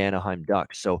over the Anaheim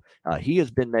Ducks. So he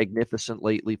has been magnificent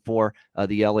lately for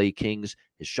the LA Kings.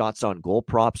 His shots on goal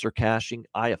props are cashing.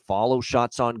 I follow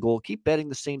shots on goal. Keep betting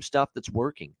the same stuff that's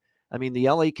working. I mean, the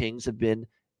LA Kings have been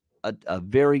a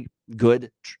very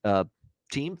good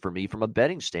team for me from a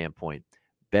betting standpoint.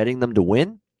 Betting them to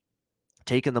win,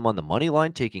 taking them on the money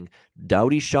line, taking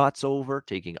Doughty shots over,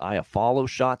 taking Iafallo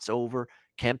shots over,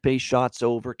 Kempe shots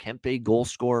over, Kempe goal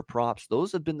scorer props.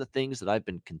 Those have been the things that I've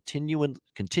been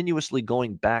continuously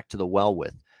going back to the well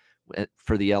with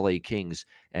for the LA Kings,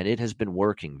 and it has been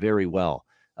working very well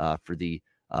for the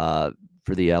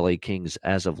LA Kings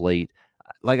as of late.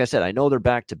 Like I said, I know they're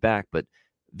back to back, but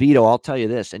Vito, I'll tell you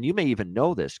this, and you may even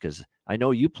know this because I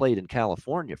know you played in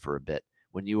California for a bit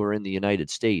when you were in the United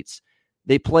States.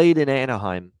 They played in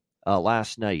Anaheim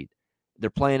last night. They're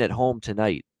playing at home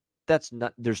tonight.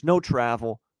 There's no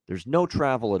travel. There's no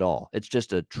travel at all. It's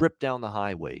just a trip down the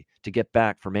highway to get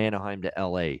back from Anaheim to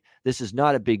LA. This is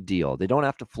not a big deal. They don't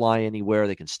have to fly anywhere.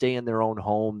 They can stay in their own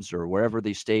homes or wherever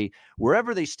they stay.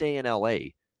 Wherever they stay in LA,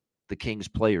 the Kings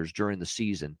players during the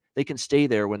season, they can stay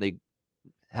there when they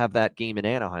have that game in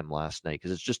Anaheim last night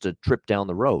because it's just a trip down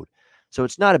the road. So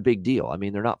it's not a big deal. I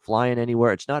mean, they're not flying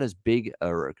anywhere. It's not as big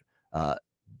or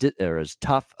as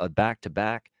tough a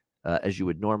back-to-back as you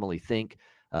would normally think.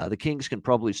 The Kings can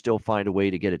probably still find a way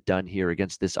to get it done here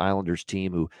against this Islanders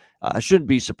team who I shouldn't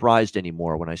be surprised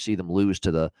anymore when I see them lose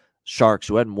to the Sharks,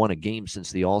 who hadn't won a game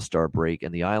since the All-Star break,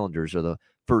 and the Islanders are the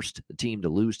first team to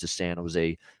lose to San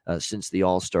Jose since the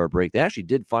All-Star break. They actually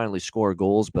did finally score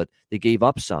goals, but they gave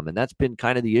up some, and that's been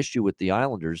kind of the issue with the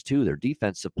Islanders, too. Their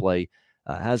defensive play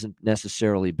hasn't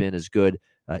necessarily been as good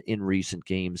in recent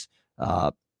games.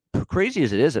 Crazy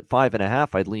as it is, at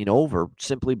 5.5, I'd lean over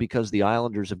simply because the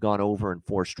Islanders have gone over in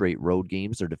 4 straight road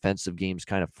games. Their defensive games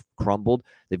kind of crumbled.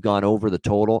 They've gone over the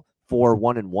total,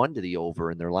 4-1-1 to the over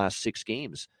in their last 6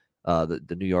 games.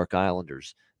 The New York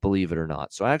Islanders, believe it or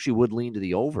not. So I actually would lean to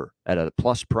the over at a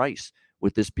plus price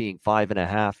with this being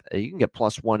 5.5. You can get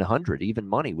plus 100, even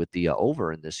money with the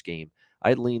over in this game.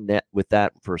 I'd lean with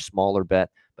that for a smaller bet,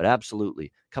 but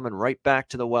absolutely coming right back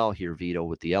to the well here, Vito,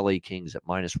 with the LA Kings at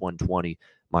minus 120,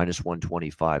 minus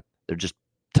 125. They're just,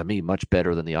 to me, much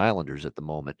better than the Islanders at the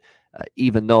moment.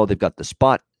 Even though they've got the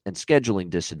spot and scheduling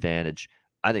disadvantage,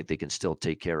 I think they can still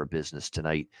take care of business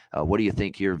tonight. What do you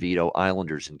think here, Vito?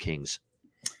 Islanders and Kings.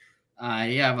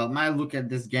 Well, my look at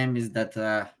this game is that,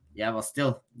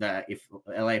 if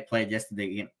LA played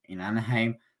yesterday in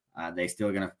Anaheim, they're still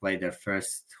going to play their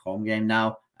first home game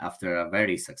now after a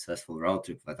very successful road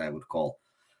trip, what I would call.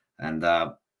 And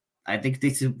I think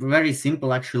this is very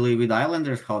simple, actually, with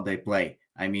Islanders, how they play.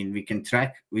 I mean, we can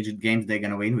track which games they're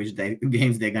going to win, which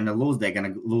games they're going to lose. They're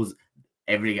going to lose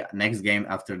every next game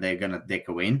after they're going to take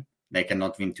a win. They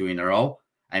cannot win 2 in a row.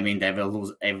 I mean, they will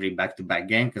lose every back-to-back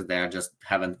game because they just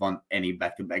haven't won any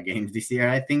back-to-back games this year,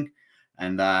 I think.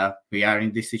 And we are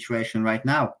in this situation right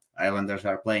now. Islanders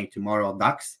are playing tomorrow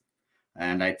Ducks.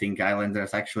 And I think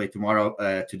Islanders actually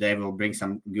today will bring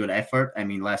some good effort. I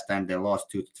mean, last time they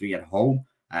lost 2-3 at home.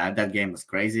 That game was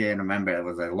crazy. I remember it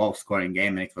was a low-scoring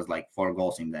game, and it was like 4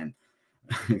 goals in the end.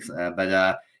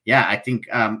 I think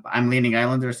I'm leaning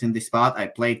Islanders in this spot. I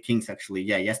played Kings actually,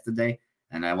 yesterday,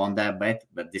 and I won that bet.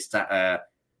 But this time,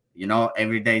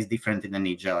 every day is different in the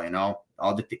NHL.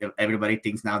 Everybody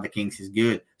thinks now the Kings is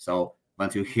good. So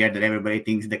once you hear that everybody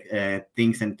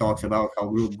thinks and talks about how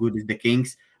good is the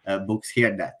Kings, books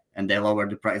hear that, and they lower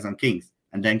the price on Kings,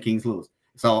 and then Kings lose.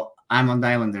 So I'm on the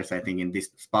Islanders, I think, in this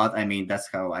spot. I mean, that's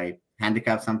how I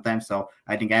handicap sometimes. So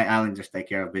I think Islanders take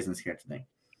care of business here today.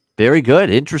 Very good.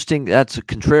 Interesting. That's a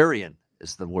contrarian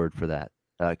is the word for that.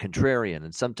 Contrarian.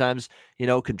 And sometimes,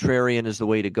 contrarian is the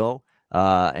way to go.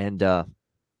 And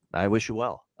I wish you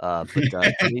well.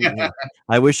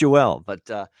 I wish you well. But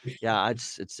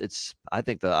it's I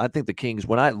think the Kings,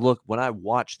 when I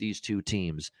watch these two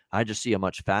teams, I just see a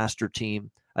much faster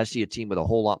team. I see a team with a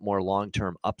whole lot more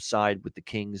long-term upside with the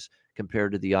Kings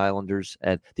compared to the Islanders.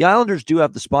 And the Islanders do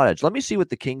have the spot edge. Let me see what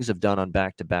the Kings have done on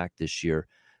back-to-back this year.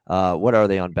 What are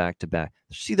they on back-to-back?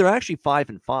 See, they're actually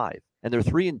 5-5, and they're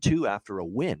 3-2 after a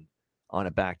win on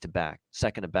a back-to-back,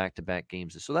 second of back-to-back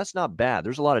games. So that's not bad.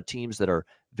 There's a lot of teams that are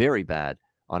very bad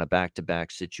on a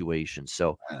back-to-back situation.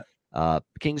 So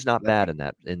Kings not bad in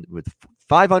that. And with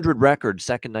 500 record,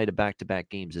 second night of back-to-back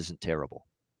games isn't terrible.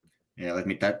 Yeah, let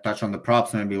me touch on the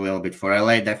props maybe a little bit. For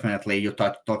LA, definitely you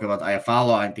talk about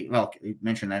Iafallo. I think, you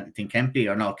mentioned, I think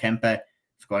Kempe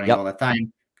scoring all the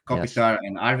time. Kopitar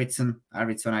and Arvidsson.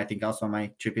 Arvidsson, I think, also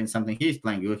might chip in something. He's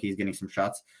playing good. He's getting some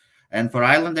shots. And for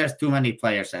Islanders, too many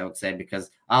players, I would say,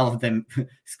 because all of them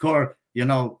score,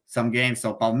 some games.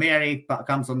 So Palmieri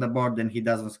comes on the board, then he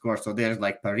doesn't score. So there's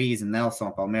like Paris,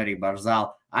 Nelson, Palmieri,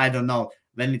 Barzal. I don't know.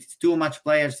 When it's too much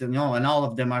players, and all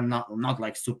of them are not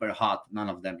like super hot, none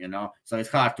of them, So it's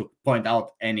hard to point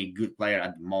out any good player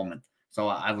at the moment. So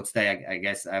I would stay, I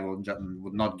guess I would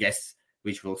not guess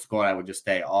which will score. I would just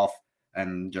stay off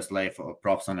and just lay for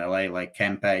props on LA, like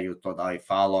Kempe, you thought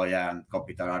Iafallo, and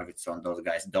Kopitar, Arvidsson, those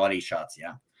guys, Dory shots,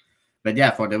 But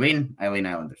for the win, I lean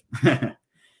Islanders.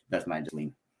 That's my just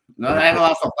lean. No, I will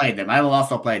also play them. I will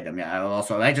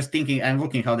just thinking, I'm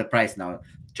looking how the price now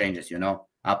changes,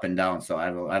 up and down. So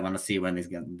I want to see when is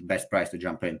the best price to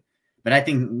jump in. But I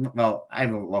think, I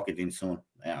will lock it in soon.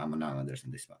 Yeah, I'm an Islanders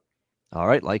in this one. All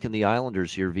right, liking the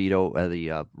Islanders here, Vito,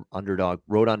 the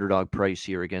road underdog price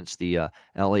here against the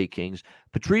LA Kings.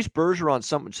 Patrice Bergeron,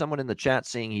 someone in the chat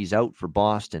saying he's out for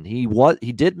Boston. He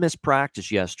did miss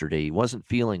practice yesterday. He wasn't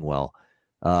feeling well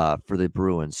for the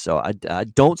Bruins, so I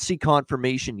don't see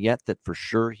confirmation yet that for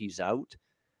sure he's out.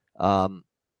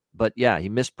 But yeah, he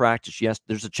missed practice. Yes,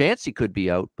 there's a chance he could be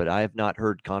out, but I have not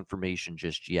heard confirmation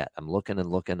just yet. I'm looking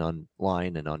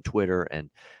online and on Twitter, and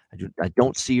I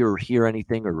don't see or hear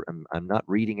anything, or I'm not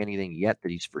reading anything yet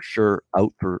that he's for sure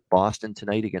out for Boston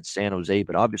tonight against San Jose.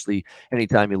 But obviously,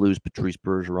 anytime you lose Patrice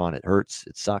Bergeron, it hurts.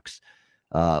 It sucks.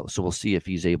 So we'll see if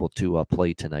he's able to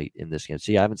play tonight in this game.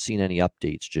 See, I haven't seen any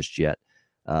updates just yet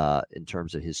in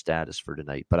terms of his status for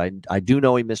tonight. But I do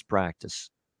know he missed practice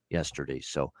yesterday,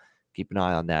 so keep an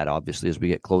eye on that, obviously, as we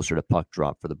get closer to puck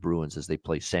drop for the Bruins as they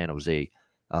play San Jose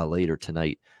later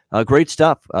tonight. Great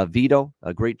stuff. Vito,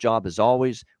 a great job as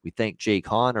always. We thank Jake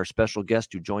Hahn, our special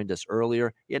guest who joined us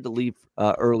earlier. He had to leave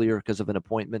earlier because of an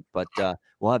appointment, but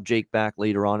we'll have Jake back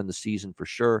later on in the season for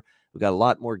sure. We've got a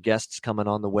lot more guests coming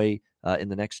on the way in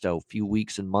the next few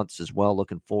weeks and months as well.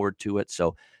 Looking forward to it.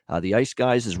 So the Ice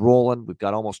Guys is rolling. We've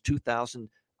got almost 2,000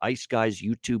 Ice Guys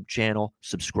YouTube channel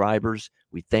subscribers.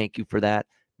 We thank you for that.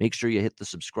 Make sure you hit the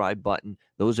subscribe button.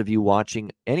 Those of you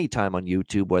watching anytime on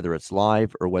YouTube, whether it's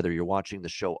live or whether you're watching the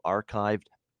show archived,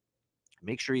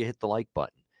 make sure you hit the like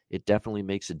button. It definitely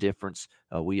makes a difference.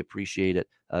 We appreciate it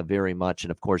very much.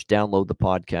 And, of course, download the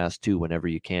podcast, too, whenever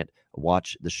you can't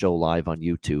watch the show live on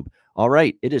YouTube. All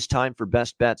right, it is time for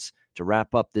Best Bets to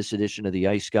wrap up this edition of the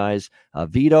Ice Guys.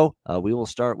 Vito, we will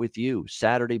start with you.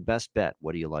 Saturday Best Bet.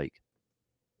 What do you like?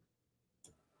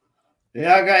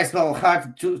 Yeah, guys, well,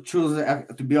 hard to choose,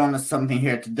 to be honest, something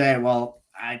here today. Well,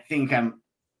 I think I'm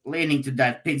leaning to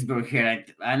that Pittsburgh here.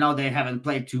 I know they haven't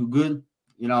played too good.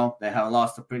 You know, they have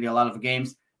lost a lot of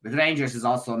games. But Rangers is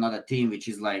also another team which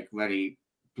is like very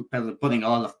putting a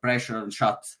lot of pressure and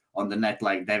shots on the net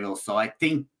like Devils. So I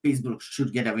think Pittsburgh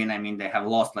should get a win. I mean, they have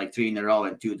lost like 3 in a row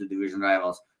and 2 to division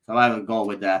rivals. So I will go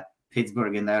with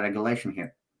Pittsburgh in the regulation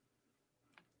here.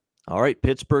 All right,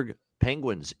 Pittsburgh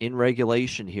Penguins in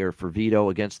regulation here for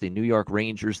Vito against the New York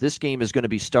Rangers. This game is going to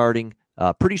be starting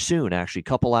pretty soon, actually, a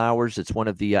couple hours. It's one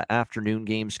of the afternoon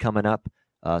games coming up,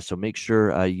 so make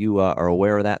sure you are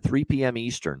aware of that. 3 p.m.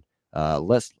 Eastern,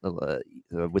 with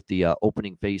the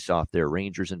opening face-off there,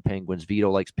 Rangers and Penguins. Vito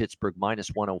likes Pittsburgh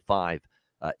 -105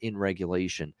 in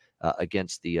regulation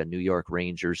against the New York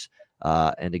Rangers.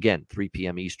 And again, 3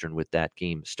 p.m. Eastern with that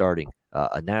game starting.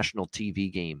 A national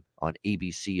TV game on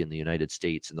ABC in the United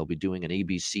States, and they'll be doing an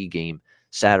ABC game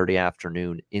Saturday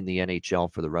afternoon in the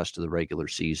NHL for the rest of the regular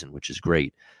season, which is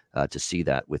great to see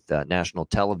that with national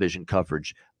television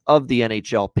coverage of the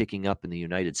NHL picking up in the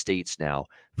United States now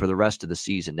for the rest of the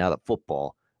season, now that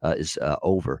football is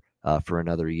over for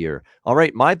another year. All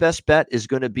right, my best bet is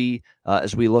going to be,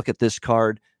 as we look at this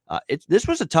card, this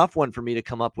was a tough one for me to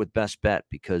come up with best bet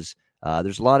because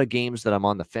there's a lot of games that I'm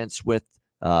on the fence with.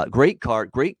 Great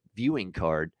card, great viewing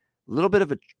card, a little bit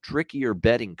of a trickier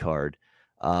betting card.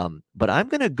 But I'm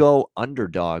going to go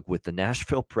underdog with the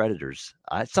Nashville Predators.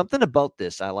 Something about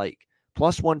this I like.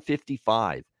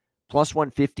 +155,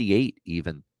 +158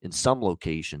 even in some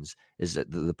locations is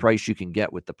the price you can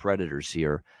get with the Predators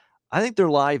here. I think they're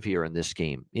live here in this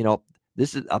game. You know,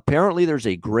 this is apparently there's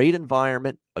a great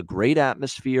environment, a great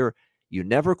atmosphere. You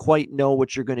never quite know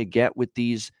what you're going to get with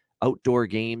these outdoor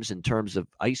games in terms of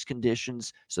ice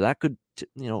conditions. So that could,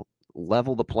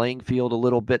 level the playing field a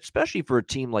little bit, especially for a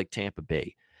team like Tampa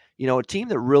Bay. You know, a team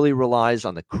that really relies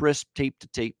on the crisp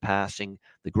tape-to-tape passing,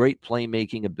 the great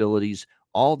playmaking abilities,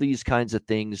 all these kinds of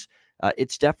things.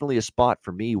 It's definitely a spot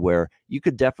for me where you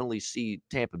could definitely see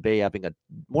Tampa Bay having a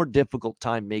more difficult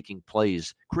time making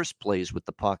plays, crisp plays with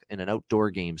the puck in an outdoor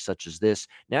game such as this.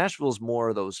 Nashville's more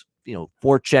of those,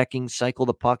 forechecking, cycle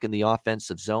the puck in the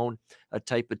offensive zone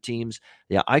type of teams.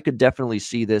 Yeah, I could definitely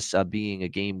see this being a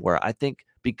game where I think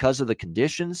because of the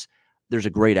conditions, there's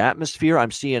a great atmosphere. I'm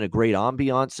seeing a great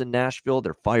ambiance in Nashville.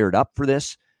 They're fired up for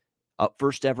this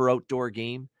first ever outdoor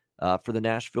game. For the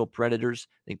Nashville Predators.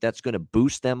 I think that's going to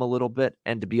boost them a little bit.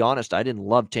 And to be honest, I didn't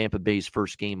love Tampa Bay's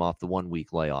first game off the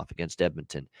 1-week layoff against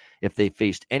Edmonton. If they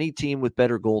faced any team with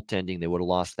better goaltending, they would have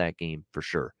lost that game for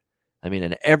sure. I mean,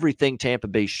 and everything Tampa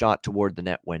Bay shot toward the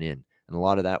net went in. And a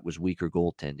lot of that was weaker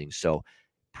goaltending. So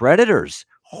Predators,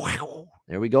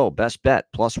 there we go. Best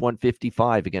bet,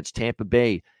 +155 against Tampa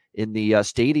Bay in the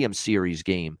Stadium Series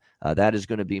game. That is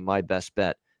going to be my best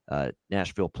bet.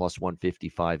 Nashville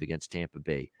 +155 against Tampa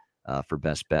Bay. For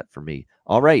best bet for me.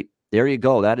 All right, there you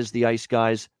go. That is the Ice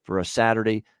Guys for a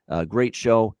Saturday. Great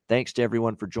show. Thanks to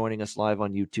everyone for joining us live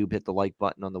on YouTube. Hit the like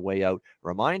button on the way out.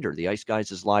 Reminder, the Ice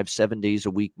Guys is live 7 days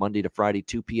a week, Monday to Friday,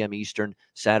 2 p.m. Eastern,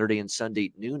 Saturday and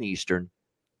Sunday, noon Eastern.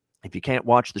 If you can't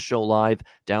watch the show live,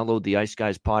 download the Ice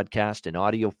Guys podcast in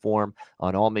audio form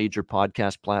on all major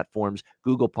podcast platforms,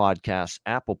 Google Podcasts,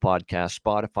 Apple Podcasts,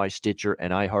 Spotify, Stitcher,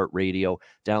 and iHeartRadio.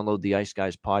 Download the Ice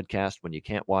Guys podcast when you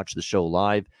can't watch the show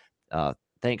live.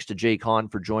 Thanks to Jake Hahn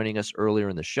for joining us earlier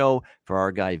in the show. For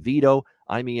our guy Vito,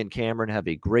 I'm Ian Cameron. Have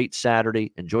a great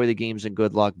Saturday. Enjoy the games and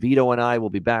good luck. Vito and I will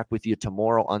be back with you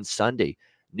tomorrow on Sunday,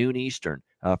 noon Eastern,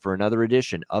 for another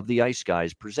edition of the Ice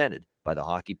Guys presented by the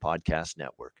Hockey Podcast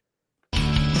Network.